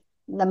like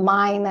the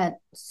mind that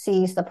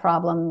sees the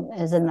problem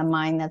is in the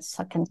mind that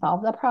can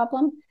solve the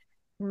problem.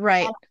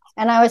 Right.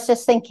 And I was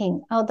just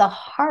thinking, the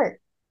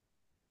heart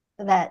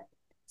that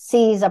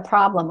sees a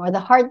problem or the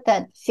heart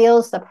that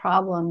feels the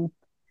problem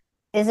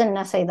isn't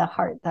necessarily the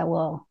heart that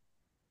will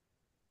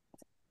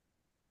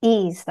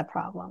ease the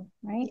problem,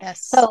 right?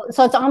 Yes. So it's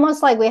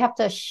almost like we have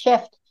to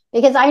shift,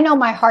 because I know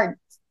my heart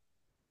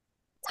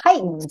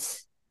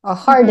tightens or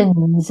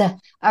hardens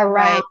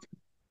around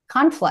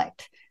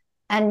conflict.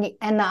 And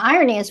the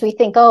irony is we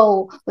think,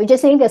 we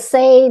just need to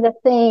say the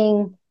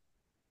thing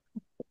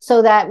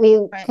so that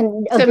we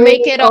can agree to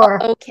make it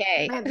all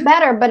okay.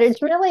 Better. But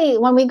it's really,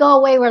 when we go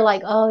away, we're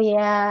like, oh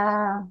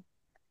yeah,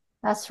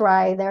 that's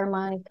right, they're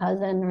my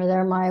cousin or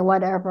they're my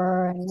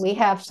whatever. And we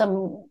have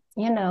some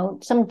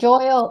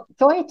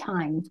joy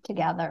time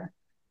together.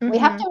 We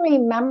have to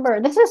remember,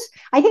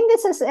 I think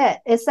this is it,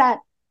 is that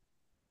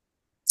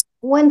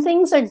when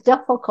things are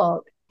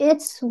difficult,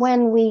 it's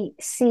when we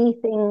see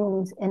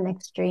things in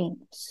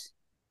extremes.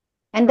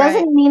 And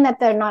doesn't mean that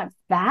they're not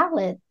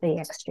valid, the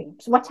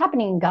extremes. What's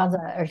happening in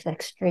Gaza is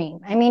extreme.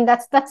 I mean,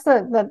 that's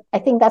I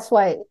think that's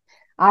why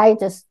I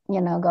just,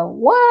 go,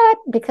 what?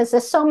 Because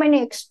there's so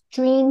many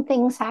extreme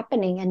things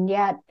happening, and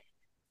yet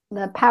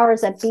the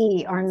powers that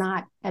be are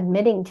not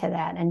admitting to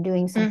that and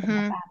doing something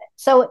about it.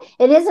 So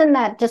it isn't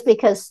that just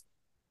because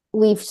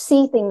we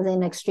see things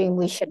in extreme,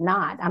 we should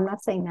not. I'm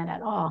not saying that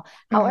at all.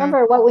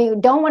 However, what we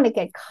don't want to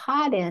get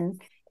caught in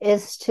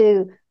is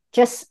to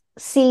just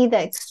see the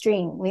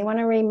extreme. We want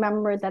to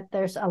remember that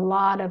there's a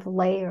lot of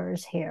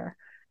layers here.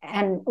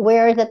 And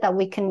where is it that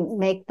we can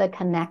make the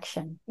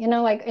connection?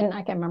 Like, and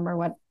I can't remember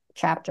what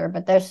chapter,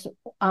 but there's,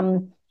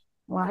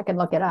 I could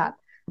look it up.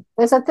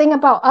 There's a thing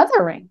about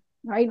othering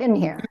right in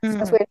here.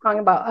 Since we're talking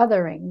about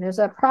othering, there's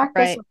a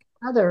practice of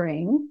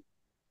othering,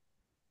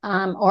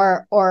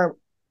 or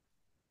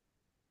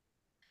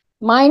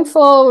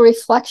mindful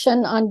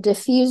reflection on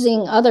diffusing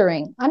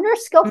othering under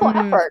skillful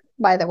effort,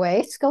 by the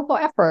way, skillful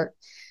effort.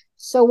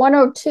 So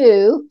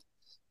 102,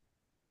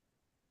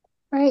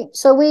 right?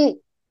 So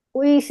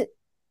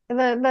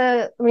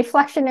the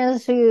reflection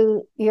is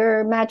you're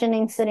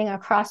imagining sitting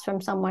across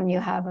from someone you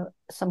have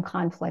some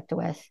conflict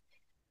with.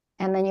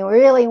 And then you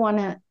really want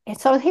to,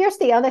 so here's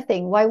the other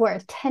thing, why we're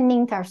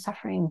attending to our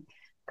suffering.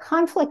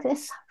 Conflict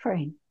is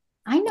suffering.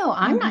 I know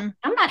I'm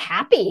not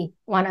happy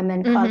when I'm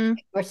in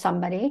conflict with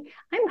somebody.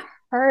 I'm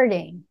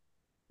hurting,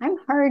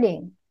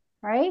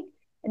 right?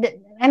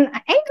 And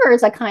anger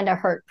is a kind of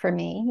hurt for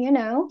me,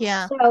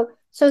 Yeah.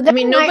 So I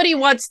mean, nobody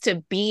wants to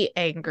be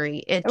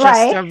angry. It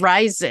just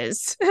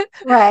arises.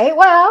 Right.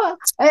 Well,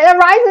 it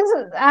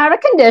arises out of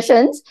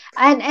conditions,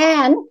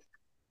 and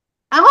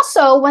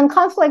also when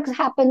conflicts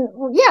happen,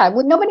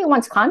 nobody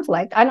wants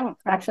conflict. I don't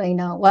actually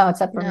know. Well,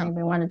 except for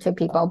maybe one or two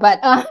people, but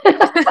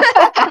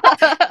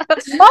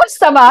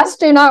most of us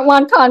do not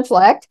want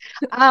conflict.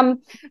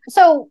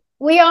 So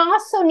we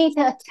also need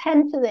to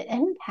attend to the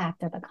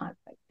impact of the conflict.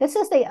 This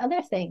is the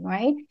other thing,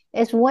 right?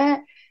 Is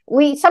when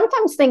we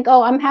sometimes think,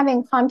 oh, I'm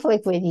having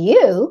conflict with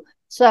you,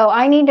 so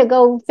I need to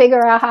go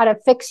figure out how to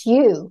fix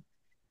you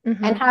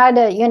and how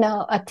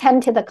to,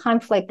 attend to the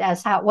conflict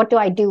as what do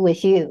I do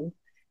with you?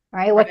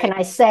 Right? What can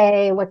I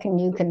say? What can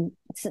you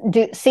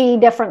see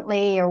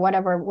differently, or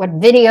whatever? What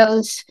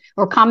videos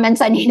or comments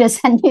I need to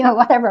send you, or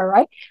whatever?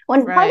 Right?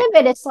 When part of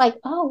it, it's like,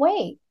 oh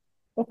wait,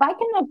 if I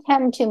can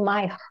attend to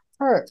my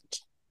hurt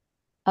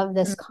of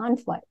this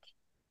conflict,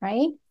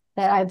 right?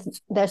 That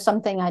there's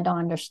something I don't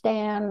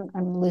understand.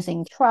 I'm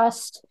losing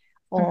trust,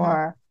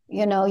 or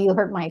you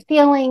hurt my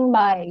feeling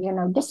by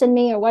dissing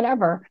me or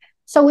whatever.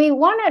 So we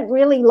want to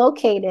really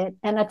locate it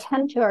and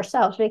attend to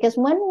ourselves, because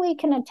when we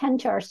can attend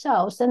to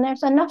ourselves, then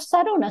there's enough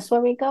settledness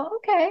where we go,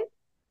 okay,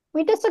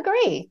 we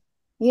disagree,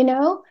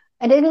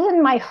 and it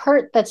isn't my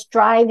hurt that's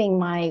driving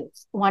my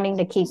wanting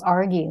to keep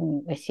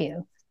arguing with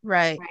you.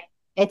 Right.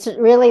 It's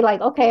really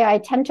like, okay, I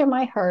attend to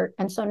my hurt.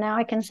 And so now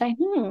I can say,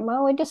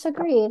 well, we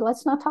disagree.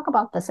 Let's not talk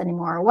about this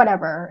anymore, or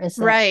whatever is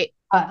right.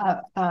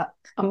 A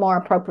more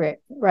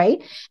appropriate,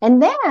 right?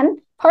 And then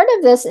part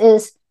of this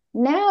is,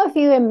 now if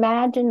you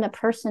imagine the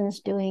person's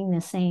doing the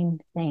same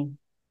thing,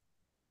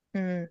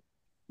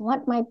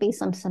 what might be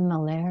some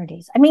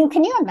similarities? I mean,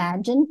 can you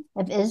imagine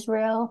if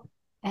Israel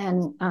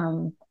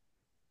and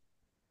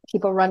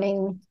people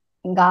running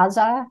in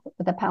Gaza,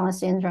 with the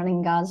Palestinians running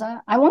in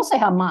Gaza? I won't say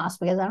Hamas,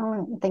 because I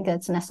don't think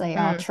it's necessarily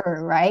all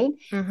true, right?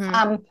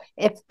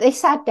 If they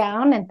sat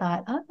down and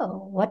thought,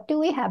 oh, what do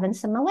we have in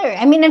similarity?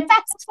 I mean, in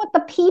fact, that's what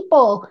the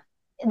people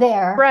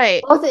there,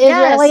 both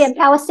Israeli and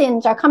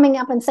Palestinians, are coming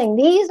up and saying,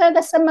 these are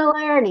the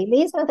similarity.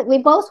 We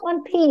both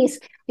want peace.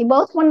 We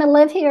both want to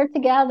live here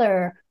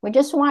together. We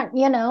just want,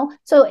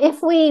 so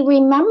if we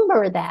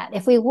remember that,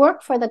 if we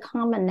work for the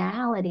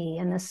commonality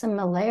and the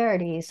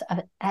similarities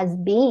as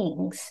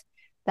beings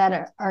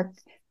that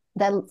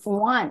that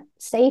want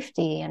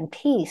safety and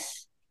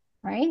peace,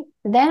 right?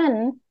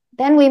 Then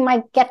we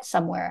might get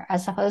somewhere,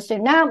 as opposed to,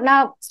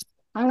 no,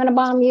 I'm going to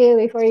bomb you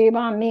before you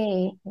bomb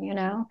me,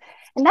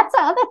 And that's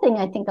the other thing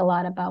I think a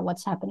lot about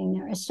what's happening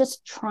there. It's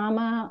just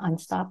trauma on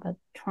top of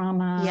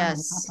trauma on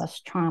top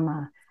of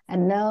trauma,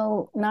 and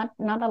not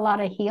a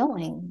lot of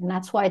healing. And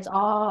that's why it's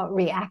all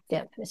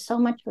reactive. It's so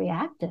much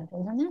reactive,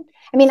 isn't it?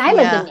 I mean, I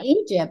lived in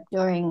Egypt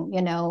during,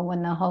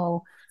 when the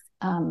whole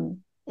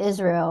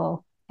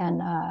Israel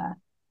and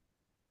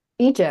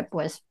Egypt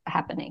was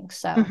happening.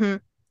 So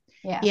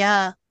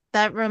yeah,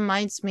 that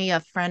reminds me, a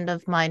friend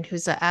of mine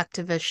who's an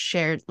activist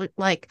shared,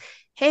 like,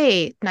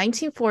 hey,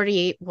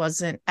 1948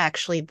 wasn't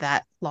actually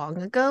that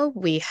long ago.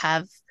 We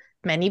have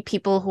many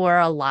people who are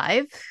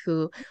alive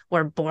who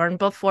were born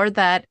before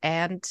that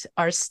and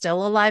are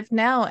still alive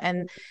now.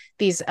 And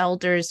these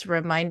elders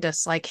remind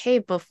us, like, hey,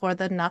 before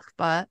the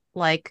Nakba,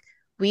 like,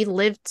 we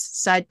lived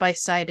side by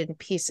side in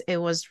peace. It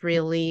was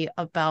really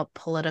about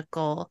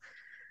political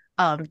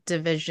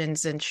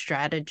divisions and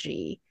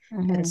strategy.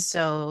 And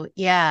so,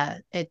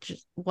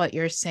 what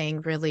you're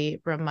saying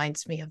really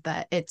reminds me of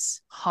that.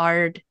 It's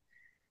hard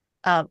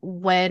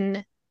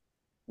when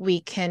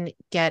we can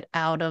get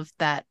out of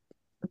that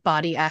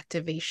body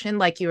activation,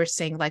 like you were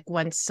saying, like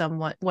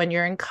when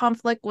you're in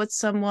conflict with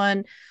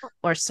someone,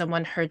 or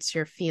someone hurts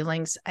your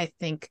feelings. I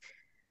think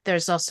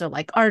there's also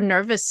like our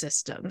nervous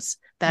systems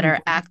that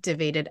are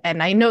activated.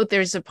 And I know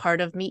there's a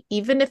part of me,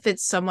 even if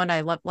it's someone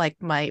I love, like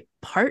my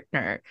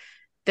partner,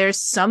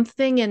 there's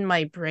something in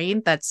my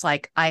brain that's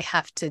like, I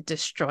have to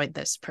destroy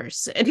this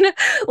person.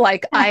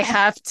 Like, I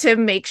have to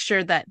make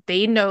sure that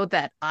they know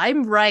that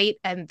I'm right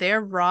and they're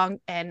wrong,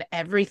 and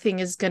everything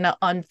is going to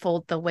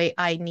unfold the way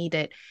I need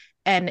it.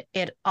 And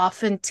it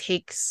often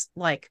takes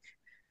like,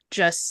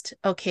 just,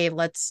 okay,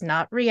 let's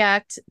not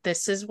react.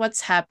 This is what's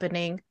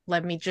happening.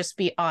 Let me just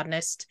be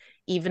honest,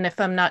 even if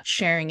I'm not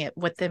sharing it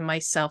within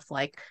myself.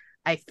 Like,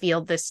 I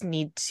feel this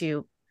need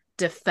to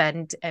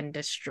defend and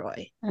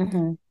destroy.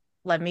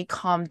 Let me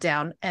calm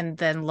down and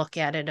then look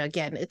at it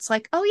again. It's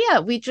like, oh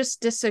yeah, we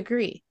just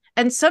disagree.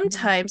 And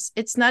sometimes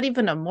it's not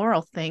even a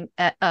moral thing,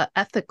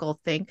 ethical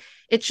thing.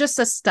 It's just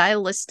a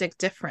stylistic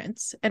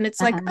difference. And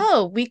it's like,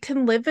 oh, we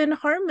can live in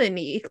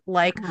harmony.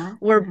 Like,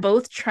 we're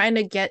both trying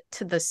to get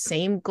to the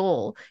same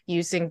goal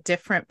using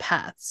different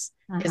paths.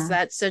 Is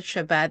that such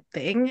a bad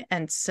thing?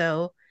 And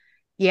so,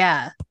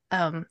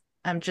 I'm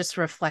just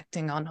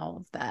reflecting on all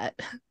of that.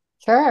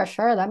 Sure.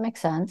 That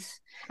makes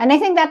sense. And I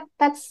think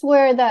that's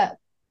where the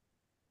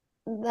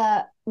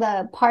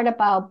part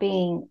about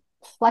being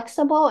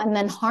flexible and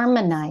then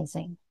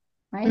harmonizing,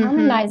 right?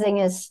 Harmonizing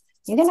is,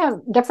 you can have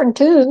different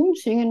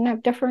tunes, you can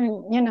have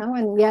different,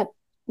 and yet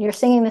you're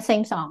singing the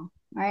same song,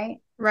 right?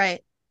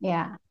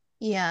 Yeah.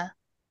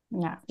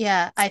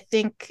 I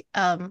think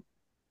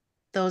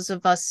those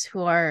of us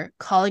who are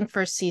calling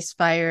for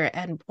ceasefire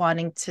and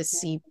wanting to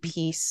see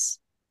peace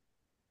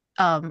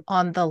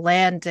on the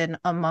land and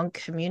among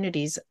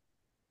communities,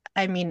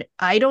 I mean,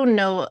 I don't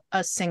know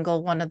a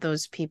single one of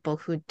those people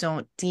who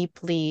don't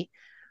deeply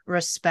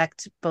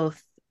respect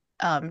both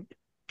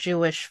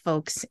Jewish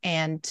folks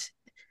and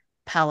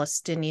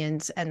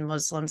Palestinians and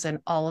Muslims and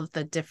all of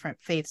the different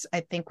faiths.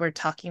 I think we're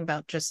talking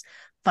about just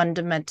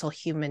fundamental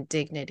human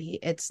dignity.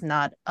 It's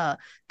not a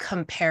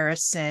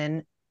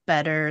comparison,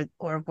 better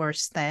or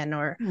worse than,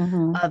 or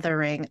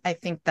othering. I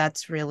think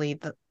that's really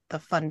the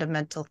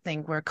fundamental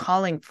thing we're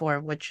calling for,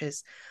 which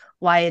is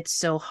why it's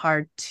so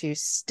hard to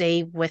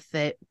stay with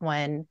it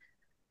when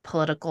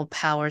political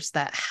powers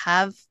that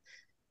have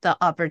the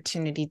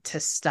opportunity to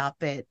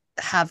stop it,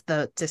 have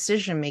the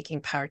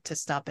decision-making power to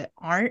stop it,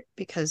 aren't,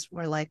 because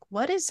we're like,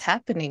 what is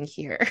happening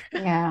here?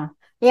 Yeah.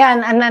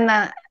 Yeah. And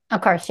then,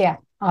 of course, yeah.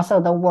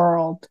 Also the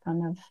world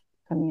kind of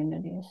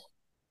communities.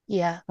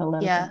 Yeah.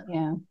 Political.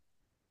 Yeah.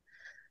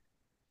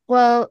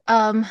 Well,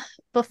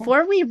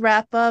 before we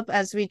wrap up,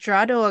 as we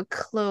draw to a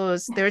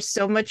close, there's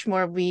so much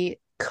more we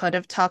could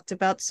have talked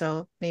about.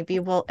 So maybe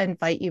we'll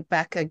invite you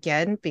back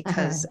again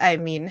because I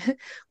mean,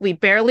 we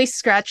barely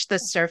scratched the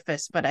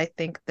surface, but I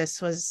think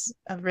this was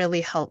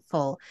really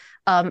helpful.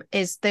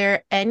 Is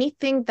there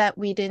anything that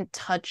we didn't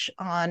touch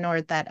on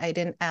or that I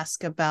didn't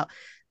ask about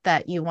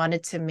that you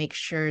wanted to make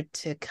sure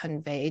to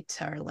convey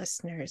to our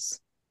listeners?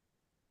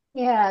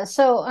 Yeah.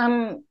 So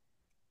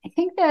I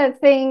think the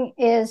thing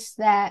is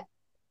that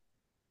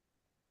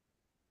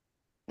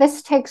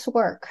this takes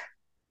work,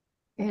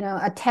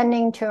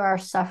 attending to our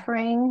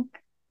suffering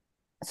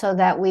so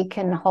that we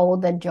can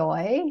hold the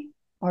joy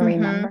or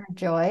remember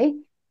joy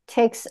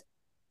takes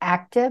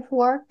active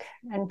work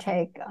and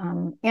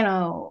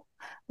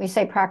we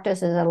say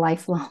practice is a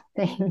lifelong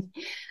thing.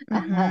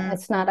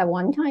 It's not a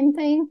one-time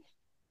thing.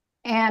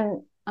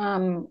 And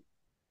as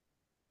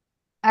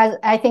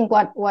I think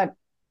what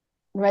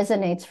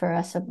resonates for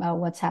us about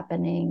what's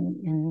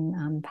happening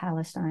in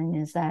Palestine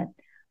is that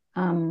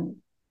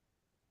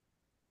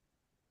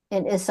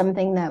it is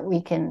something that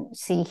we can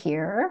see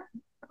here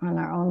on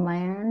our own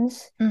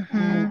lands,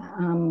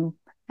 and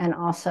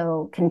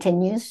also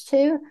continues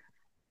to.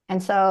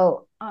 And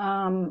so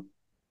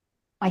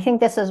I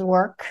think this is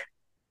work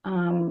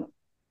in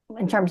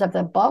terms of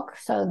the book,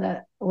 so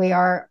that we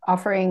are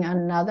offering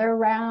another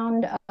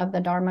round of the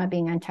Dharma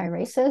being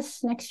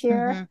anti-racist next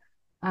year,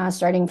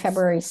 starting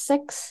February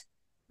 6th.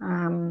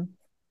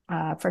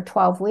 For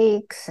 12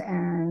 weeks,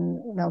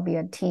 and there'll be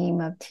a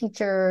team of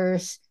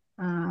teachers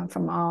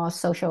from all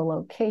social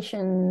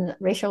locations,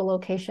 racial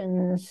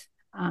locations,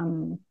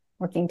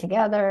 working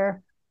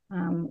together.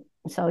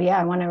 So yeah,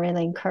 I want to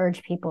really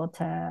encourage people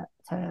to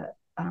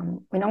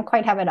we don't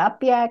quite have it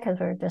up yet because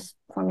we're just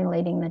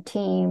formulating the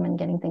team and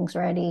getting things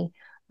ready.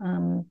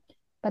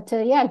 But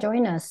to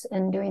join us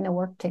in doing the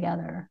work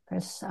together,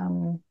 because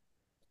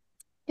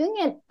doing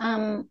it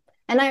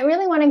and I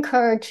really want to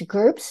encourage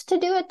groups to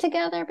do it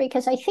together,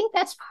 because I think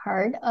that's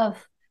part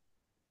of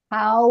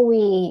how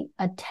we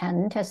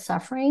attend to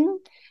suffering.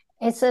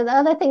 It's the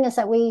other thing is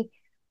that we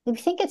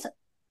think it's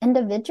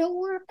individual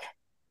work,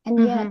 and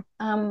yet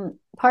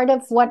part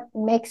of what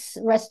makes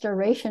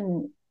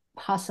restoration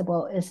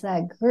possible is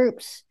that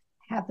groups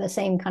have the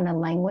same kind of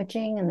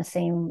languaging and the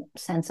same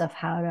sense of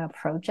how to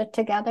approach it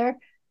together,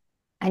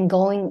 and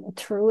going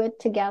through it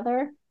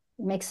together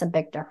makes a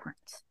big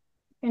difference.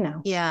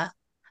 Yeah.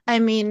 I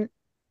mean,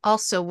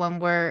 also when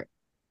we're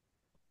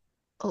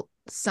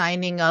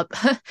signing up,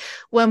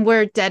 when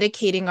we're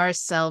dedicating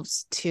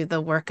ourselves to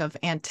the work of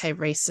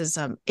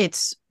anti-racism,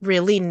 it's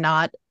really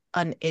not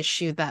an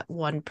issue that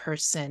one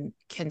person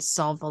can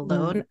solve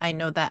alone. I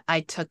know that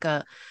I took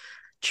a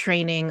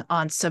training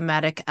on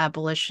somatic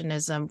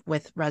abolitionism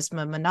with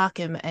Resma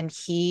Menachem, and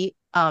he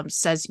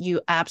says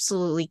you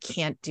absolutely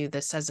can't do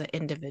this as an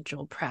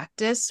individual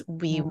practice.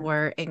 We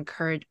were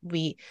encouraged,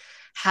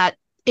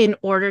 in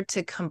order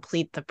to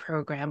complete the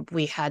program,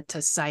 we had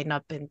to sign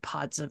up in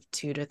pods of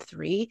 2 to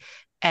 3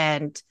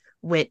 and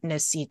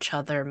witness each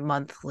other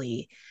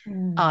monthly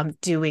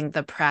doing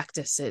the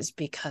practices,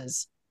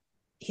 because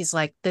he's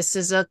like, this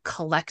is a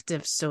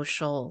collective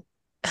social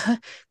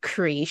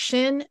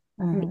creation.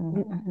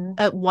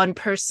 One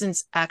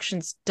person's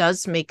actions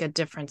does make a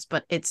difference,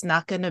 but it's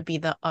not going to be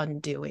the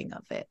undoing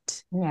of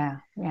it. Yeah.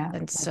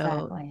 And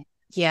exactly.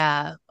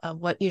 So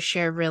what you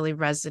share really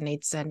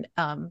resonates, and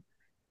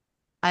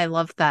I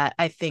love that.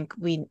 I think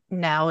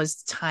now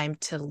is time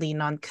to lean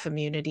on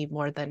community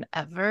more than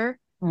ever.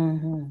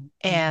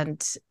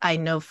 And I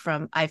know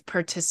I've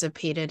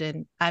participated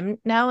in, I'm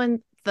now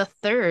in the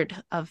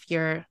third of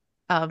your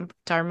group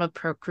Dharma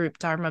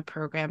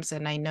programs.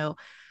 And I know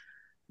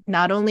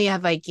not only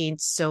have I gained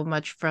so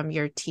much from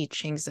your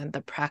teachings and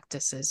the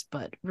practices,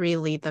 but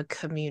really the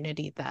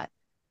community that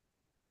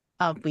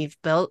we've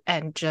built.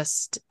 And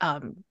just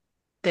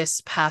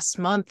this past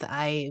month,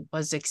 I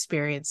was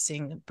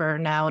experiencing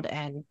burnout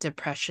and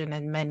depression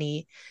and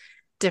many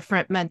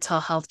different mental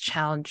health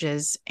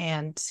challenges.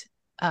 And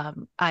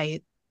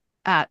I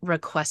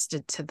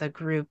requested to the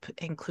group,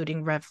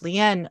 including Rev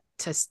Lien,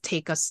 to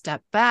take a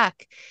step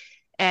back.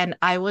 And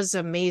I was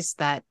amazed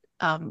that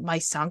my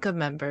Sangha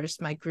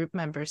members, my group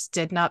members,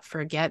 did not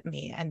forget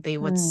me. And they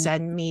would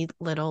send me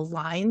little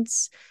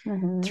lines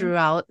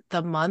throughout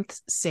the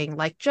month saying,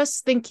 like,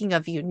 just thinking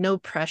of you, no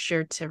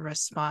pressure to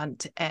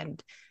respond.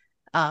 And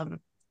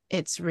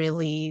it's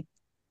really,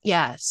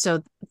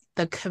 so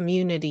the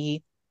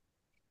community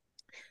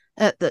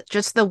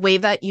just the way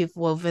that you've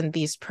woven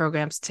these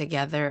programs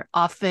together.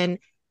 Often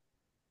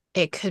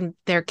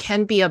there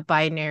can be a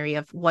binary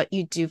of what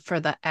you do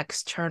for the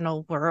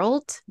external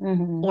world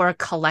or a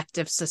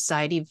collective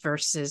society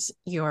versus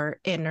your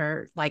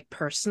inner like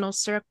personal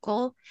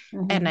circle.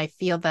 And I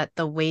feel that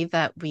the way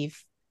that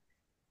we've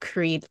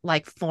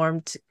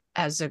formed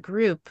as a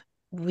group,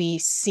 we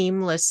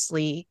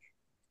seamlessly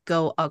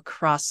go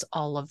across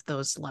all of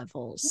those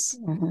levels.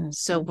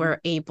 So we're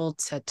able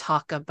to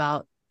talk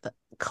about the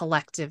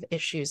collective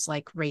issues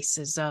like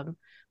racism,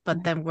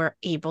 but then we're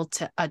able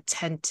to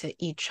attend to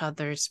each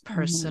other's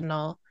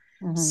personal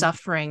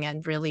suffering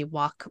and really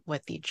walk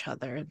with each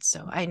other. And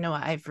so I know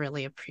I've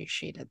really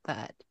appreciated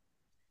that.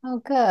 Oh,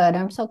 good.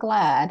 I'm so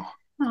glad.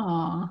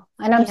 Oh,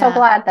 and I'm so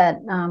glad that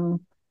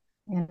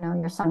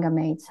your Sangha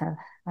mates have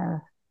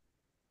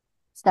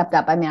stepped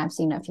up. I mean, I've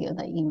seen a few of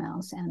the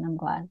emails, and I'm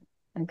glad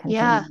and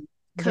continue.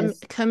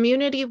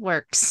 Community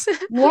works.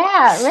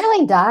 Yeah, it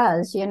really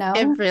does,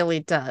 It really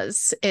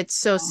does. It's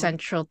so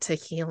central to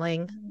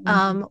healing.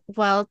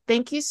 Well,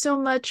 thank you so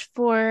much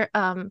for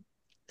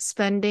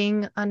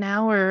spending an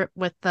hour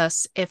with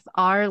us. If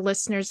our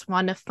listeners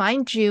want to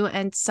find you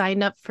and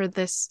sign up for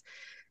this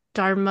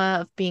Dharma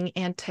of Being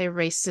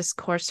Anti-Racist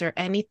course or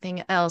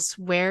anything else,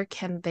 where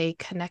can they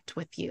connect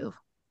with you?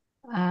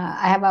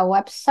 I have a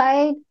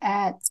website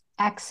at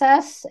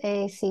access,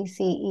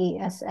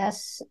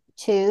 ACCESS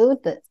 2,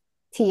 the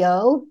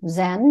TO,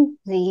 Zen,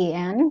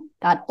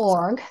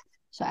 ZEN.org.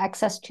 So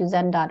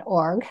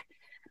access2zen.org.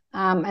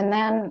 And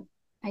then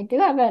I do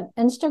have an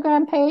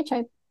Instagram page.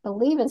 I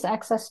believe it's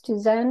Access to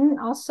Zen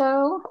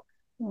also.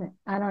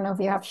 I don't know if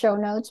you have show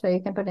notes, but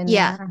you can put in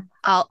there.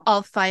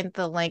 I'll find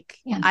the link.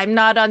 Yeah. I'm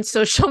not on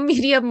social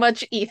media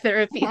much either,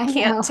 if you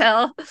can't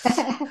tell.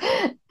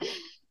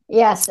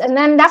 Yes, and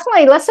then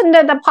definitely listen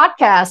to the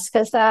podcast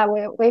because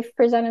we've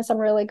presented some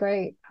really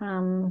great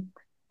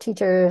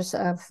teachers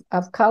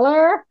of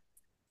color.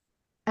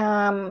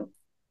 And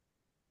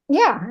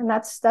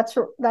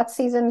that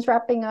season's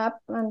wrapping up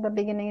in the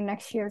beginning of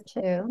next year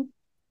too.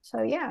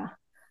 So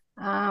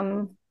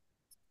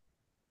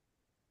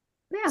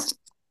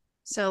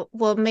So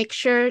we'll make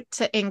sure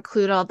to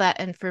include all that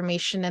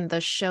information in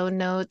the show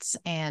notes.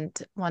 And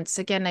once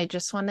again, I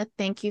just want to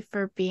thank you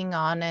for being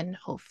on, and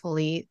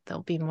hopefully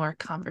there'll be more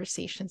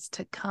conversations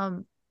to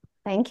come.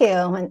 Thank you.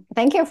 And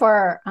thank you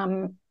for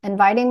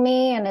inviting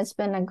me. And it's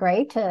been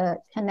great to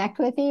connect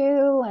with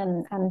you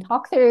and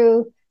talk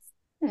through,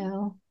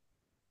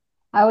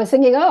 I was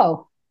thinking,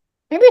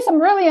 maybe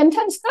some really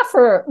intense stuff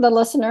for the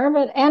listener,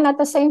 and at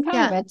the same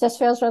time, it just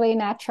feels really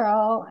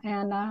natural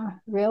and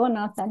real and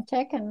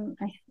authentic. And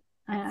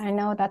I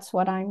know that's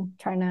what I'm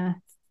trying to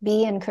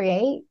be and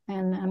create.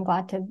 And I'm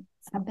glad to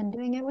have been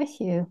doing it with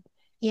you.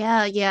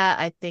 Yeah.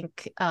 I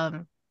think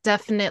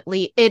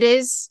definitely it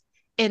is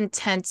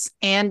intense,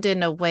 and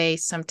in a way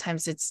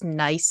sometimes it's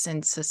nice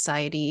in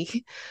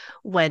society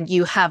when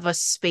you have a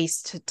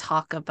space to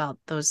talk about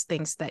those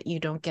things that you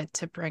don't get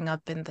to bring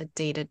up in the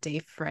day-to-day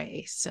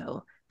fray.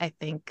 So I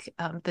think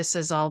this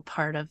is all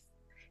part of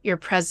your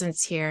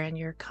presence here, and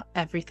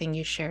everything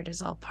you shared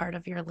is all part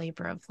of your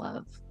labor of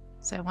love.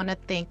 So I want to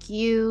thank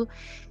you.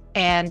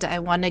 And I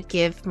want to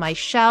give my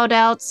shout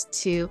outs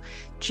to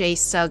Jay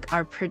Sugg,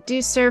 our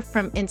producer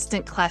from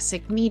Instant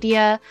Classic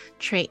Media,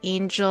 Trey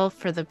Angel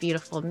for the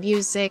beautiful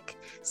music,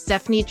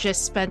 Stephanie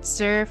Just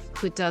Spencer,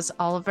 who does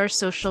all of our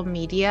social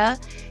media.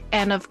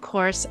 And of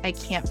course, I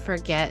can't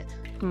forget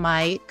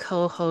my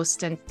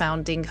co-host and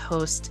founding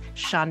host,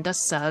 Shonda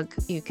Sugg.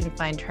 You can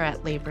find her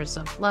at Labors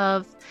of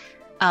Love.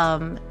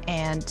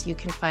 And you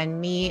can find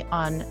me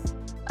on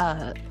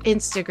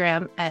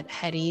Instagram at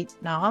Hedy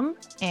Nam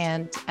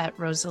and at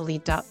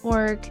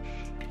rosalie.org.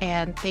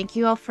 And thank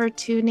you all for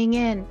tuning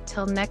in.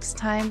 Till next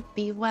time,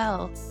 be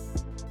well.